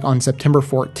membership back on September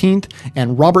 14th,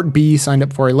 and Robert B. signed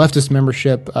up for a leftist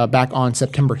membership back on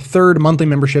September 3rd, monthly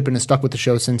membership, and has stuck with the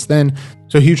show since then.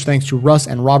 So huge thanks to Russ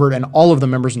and Robert and all of the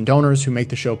members and donors who make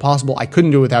the show possible. I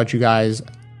couldn't do it without you guys.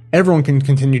 Everyone can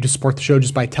continue to support the show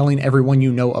just by telling everyone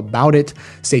you know about it.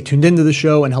 Stay tuned into the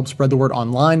show and help spread the word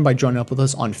online by joining up with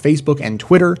us on Facebook and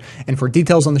Twitter. And for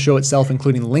details on the show itself,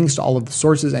 including links to all of the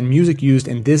sources and music used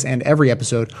in this and every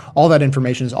episode, all that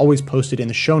information is always posted in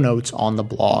the show notes on the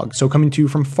blog. So coming to you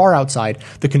from far outside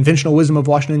the conventional wisdom of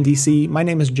Washington, D.C., my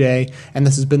name is Jay, and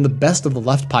this has been the Best of the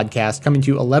Left podcast, coming to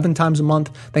you 11 times a month,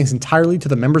 thanks entirely to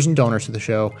the members and donors to the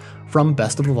show from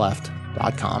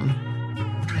bestoftheleft.com.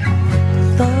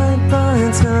 Fine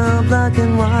lines now black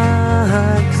and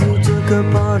white, 'cause you took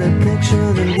apart a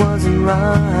picture that wasn't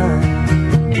right.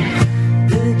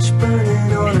 Pitch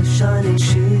burning on a shining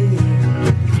sheet,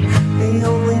 the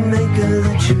only maker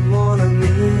that you wanna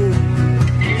meet.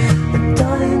 A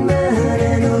dying man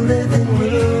in a living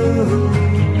room,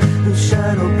 whose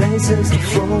shadow paces the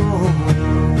floor.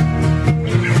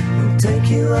 He'll take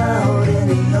you out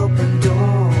any open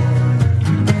door.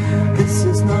 This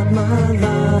is not my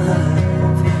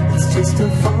life, it's just a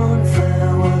fond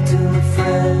farewell to a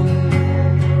friend.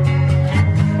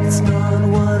 It's not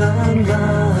what I'm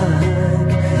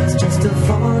like, it's just a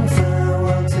fond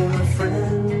farewell to a friend.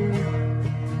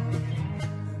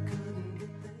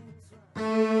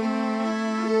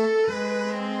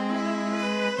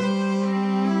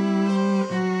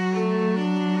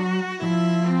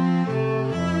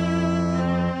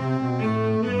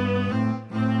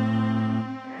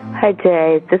 Hi,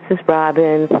 Jay. This is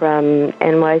Robin from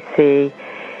NYC,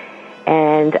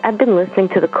 and I've been listening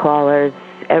to the callers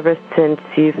ever since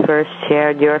you first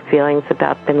shared your feelings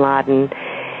about Bin Laden,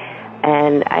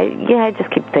 and I just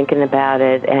keep thinking about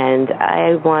it, and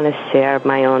I want to share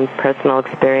my own personal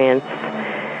experience.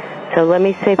 So let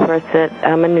me say first that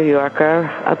I'm a New Yorker,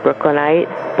 a Brooklynite,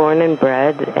 born and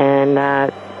bred, and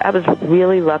I was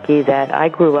really lucky that I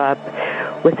grew up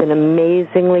with an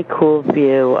amazingly cool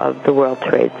view of the World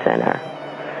Trade Center.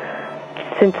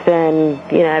 Since then,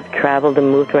 I've traveled and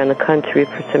moved around the country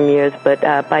for some years, but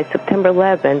by September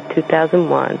 11,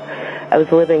 2001, I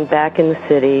was living back in the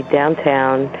city,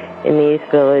 downtown, in the East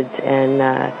Village, and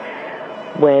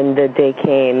when the day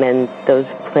came and those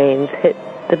planes hit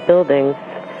the buildings,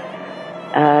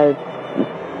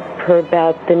 for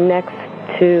about the next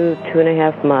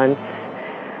 2.5 months,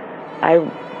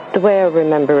 the way I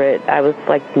remember it, I was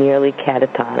like nearly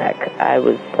catatonic. I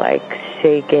was like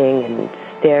shaking and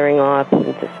staring off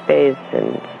into space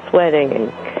and sweating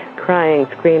and crying,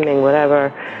 screaming,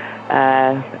 whatever.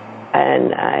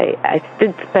 And I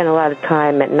did spend a lot of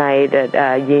time at night at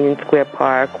Union Square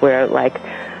Park, where like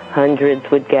hundreds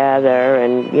would gather,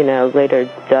 and later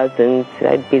dozens.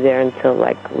 I'd be there until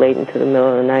like late into the middle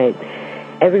of the night.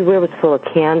 Everywhere was full of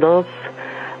candles,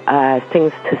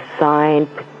 things to sign,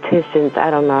 petitions,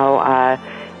 I don't know,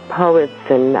 poets,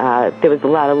 and there was a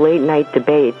lot of late night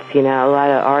debates, a lot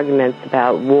of arguments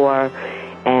about war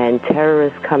and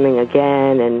terrorists coming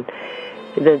again, and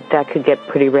that could get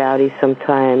pretty rowdy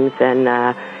sometimes, and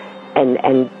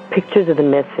pictures of the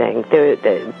missing.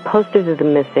 The posters of the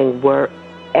missing were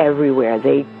everywhere.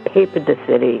 They papered the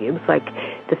city. It was like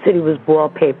the city was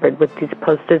wallpapered with these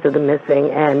posters of the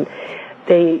missing, and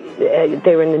they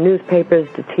were in the newspapers,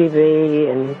 the TV,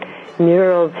 and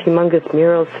murals, humongous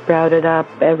murals sprouted up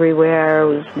everywhere. There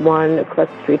was one across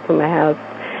the street from my house.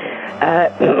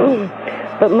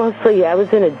 But mostly I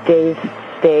was in a dazed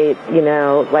state,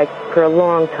 like for a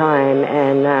long time.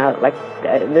 And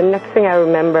the next thing I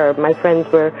remember, my friends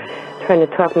were trying to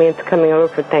talk me into coming over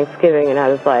for Thanksgiving. And I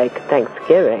was like,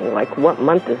 Thanksgiving? Like, what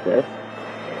month is this?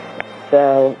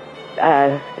 So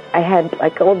I had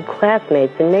like old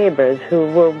classmates and neighbors who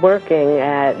were working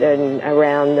at and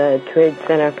around the Trade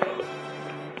Center.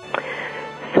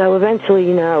 So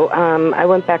eventually, I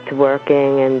went back to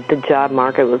working, and the job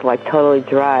market was like totally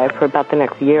dry for about the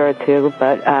next year or two,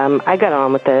 but I got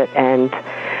on with it, and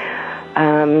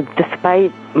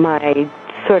despite my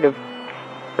sort of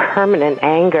permanent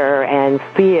anger and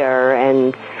fear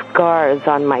and scars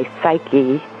on my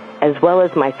psyche, as well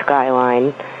as my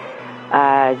skyline,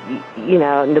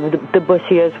 the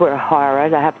Bush years were a horror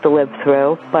to have to live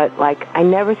through, but like I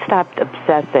never stopped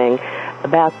obsessing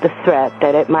about the threat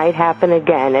that it might happen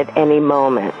again at any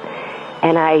moment.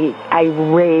 And I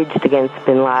raged against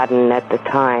Bin Laden at the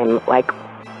time, like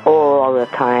all the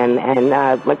time, and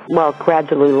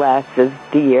gradually less as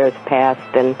the years passed,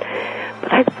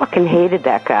 but I fucking hated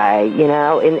that guy,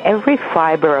 in every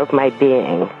fiber of my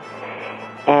being.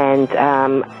 And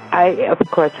I, of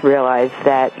course, realized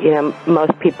that, you know,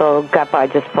 most people got by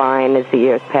just fine as the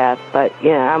years passed, but, you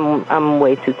know, I'm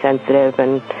way too sensitive,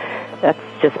 and that's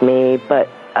just me. But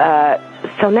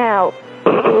so now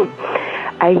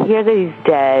I hear that he's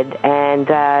dead, and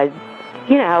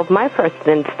you know, my first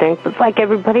instinct was like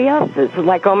everybody else's,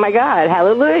 like, oh my God,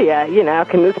 hallelujah, you know,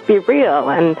 can this be real?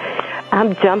 And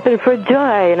I'm jumping for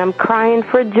joy, and I'm crying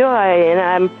for joy, and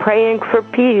I'm praying for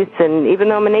peace, and even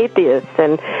though I'm an atheist,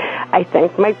 and I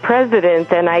thank my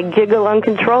president, and I giggle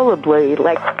uncontrollably,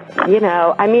 like, you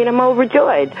know, I mean, I'm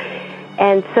overjoyed.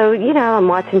 And so, you know, I'm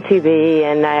watching TV,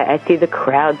 and I see the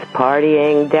crowds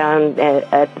partying down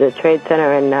at the Trade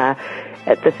Center, and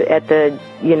at the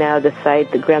you know, the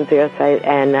site, the Ground Zero site,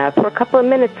 and for a couple of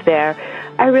minutes there,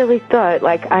 I really thought,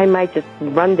 like, I might just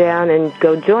run down and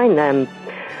go join them.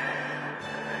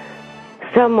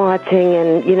 So I'm watching,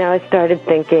 and, you know, I started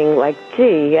thinking, like,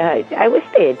 gee, I wish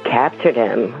they had captured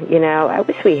him, you know, I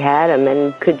wish we had him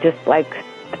and could just, like,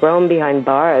 throw him behind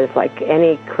bars like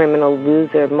any criminal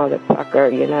loser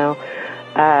motherfucker, you know,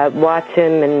 watch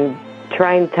him and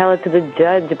try and tell it to the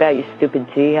judge about your stupid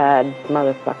jihad,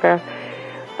 motherfucker.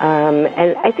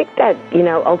 And I think that, you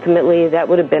know, ultimately that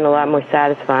would have been a lot more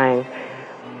satisfying.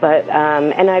 But,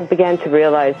 and I began to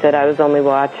realize that I was only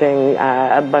watching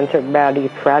a bunch of rowdy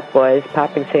frat boys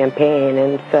popping champagne.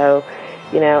 And so,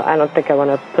 you know, I don't think I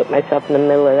want to put myself in the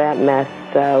middle of that mess.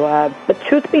 So, but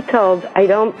truth be told, I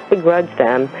don't begrudge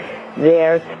them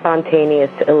their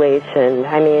spontaneous elation.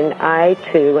 I mean, I,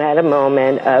 too, had a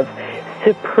moment of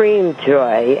supreme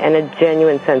joy and a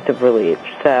genuine sense of relief.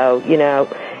 So, you know,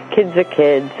 kids are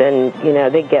kids, and, you know,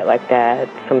 they get like that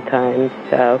sometimes.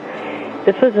 So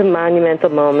this was a monumental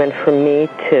moment for me,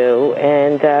 too.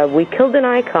 And we killed an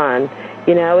icon.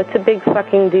 You know, it's a big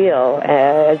fucking deal,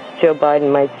 as Joe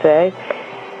Biden might say.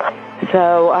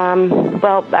 So,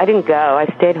 well, I didn't go. I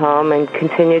stayed home and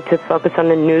continued to focus on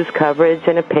the news coverage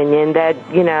and opinion that,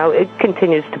 you know, it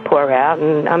continues to pour out,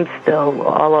 and I'm still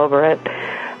all over it.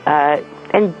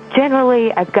 And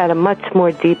generally, I've got a much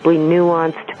more deeply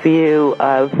nuanced view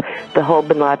of the whole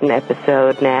Bin Laden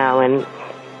episode now, and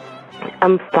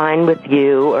I'm fine with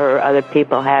you or other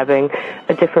people having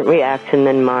a different reaction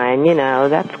than mine. You know,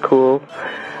 that's cool.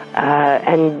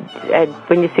 And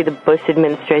when you see the Bush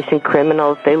administration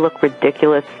criminals, they look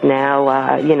ridiculous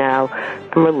now. You know,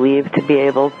 I'm relieved to be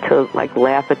able to, like,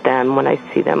 laugh at them when I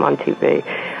see them on TV.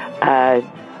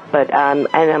 But and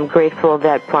I'm grateful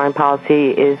that foreign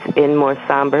policy is in more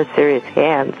somber, serious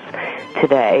hands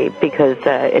today, because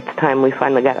it's time we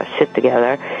finally got our shit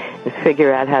together and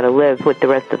figure out how to live with the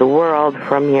rest of the world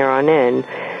from here on in.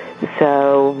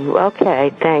 So,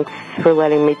 okay, thanks for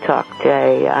letting me talk,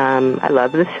 Jay. I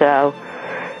love the show.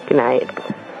 Good night.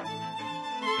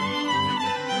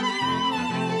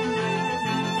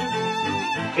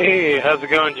 Hey, how's it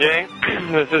going, Jay?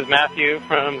 This is Matthew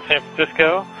from San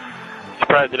Francisco.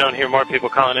 Surprised I don't hear more people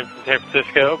calling in from San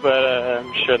Francisco, but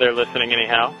I'm sure they're listening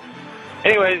anyhow.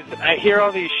 Anyways, I hear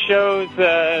all these shows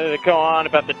that go on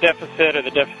about the deficit, or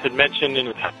the deficit mentioned in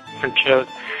different shows.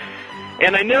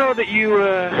 And I know that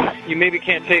you maybe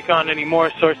can't take on any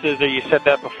more sources, or you said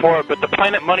that before, but the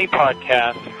Planet Money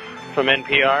podcast from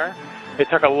NPR, they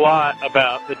talk a lot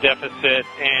about the deficit,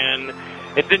 and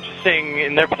it's interesting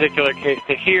in their particular case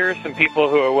to hear some people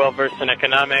who are well-versed in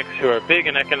economics, who are big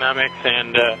in economics,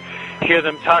 and hear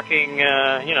them talking,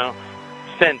 you know,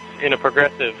 sense, in a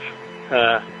progressive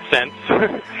sense,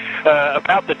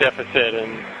 about the deficit,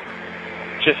 and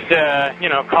just, you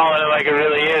know, call it like it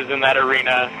really is in that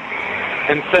arena.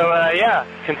 And so, yeah,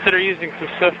 consider using some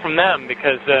stuff from them,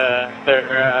 because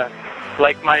they're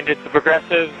like-minded to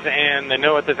progressives, and they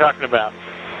know what they're talking about.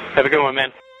 Have a good one,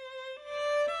 man.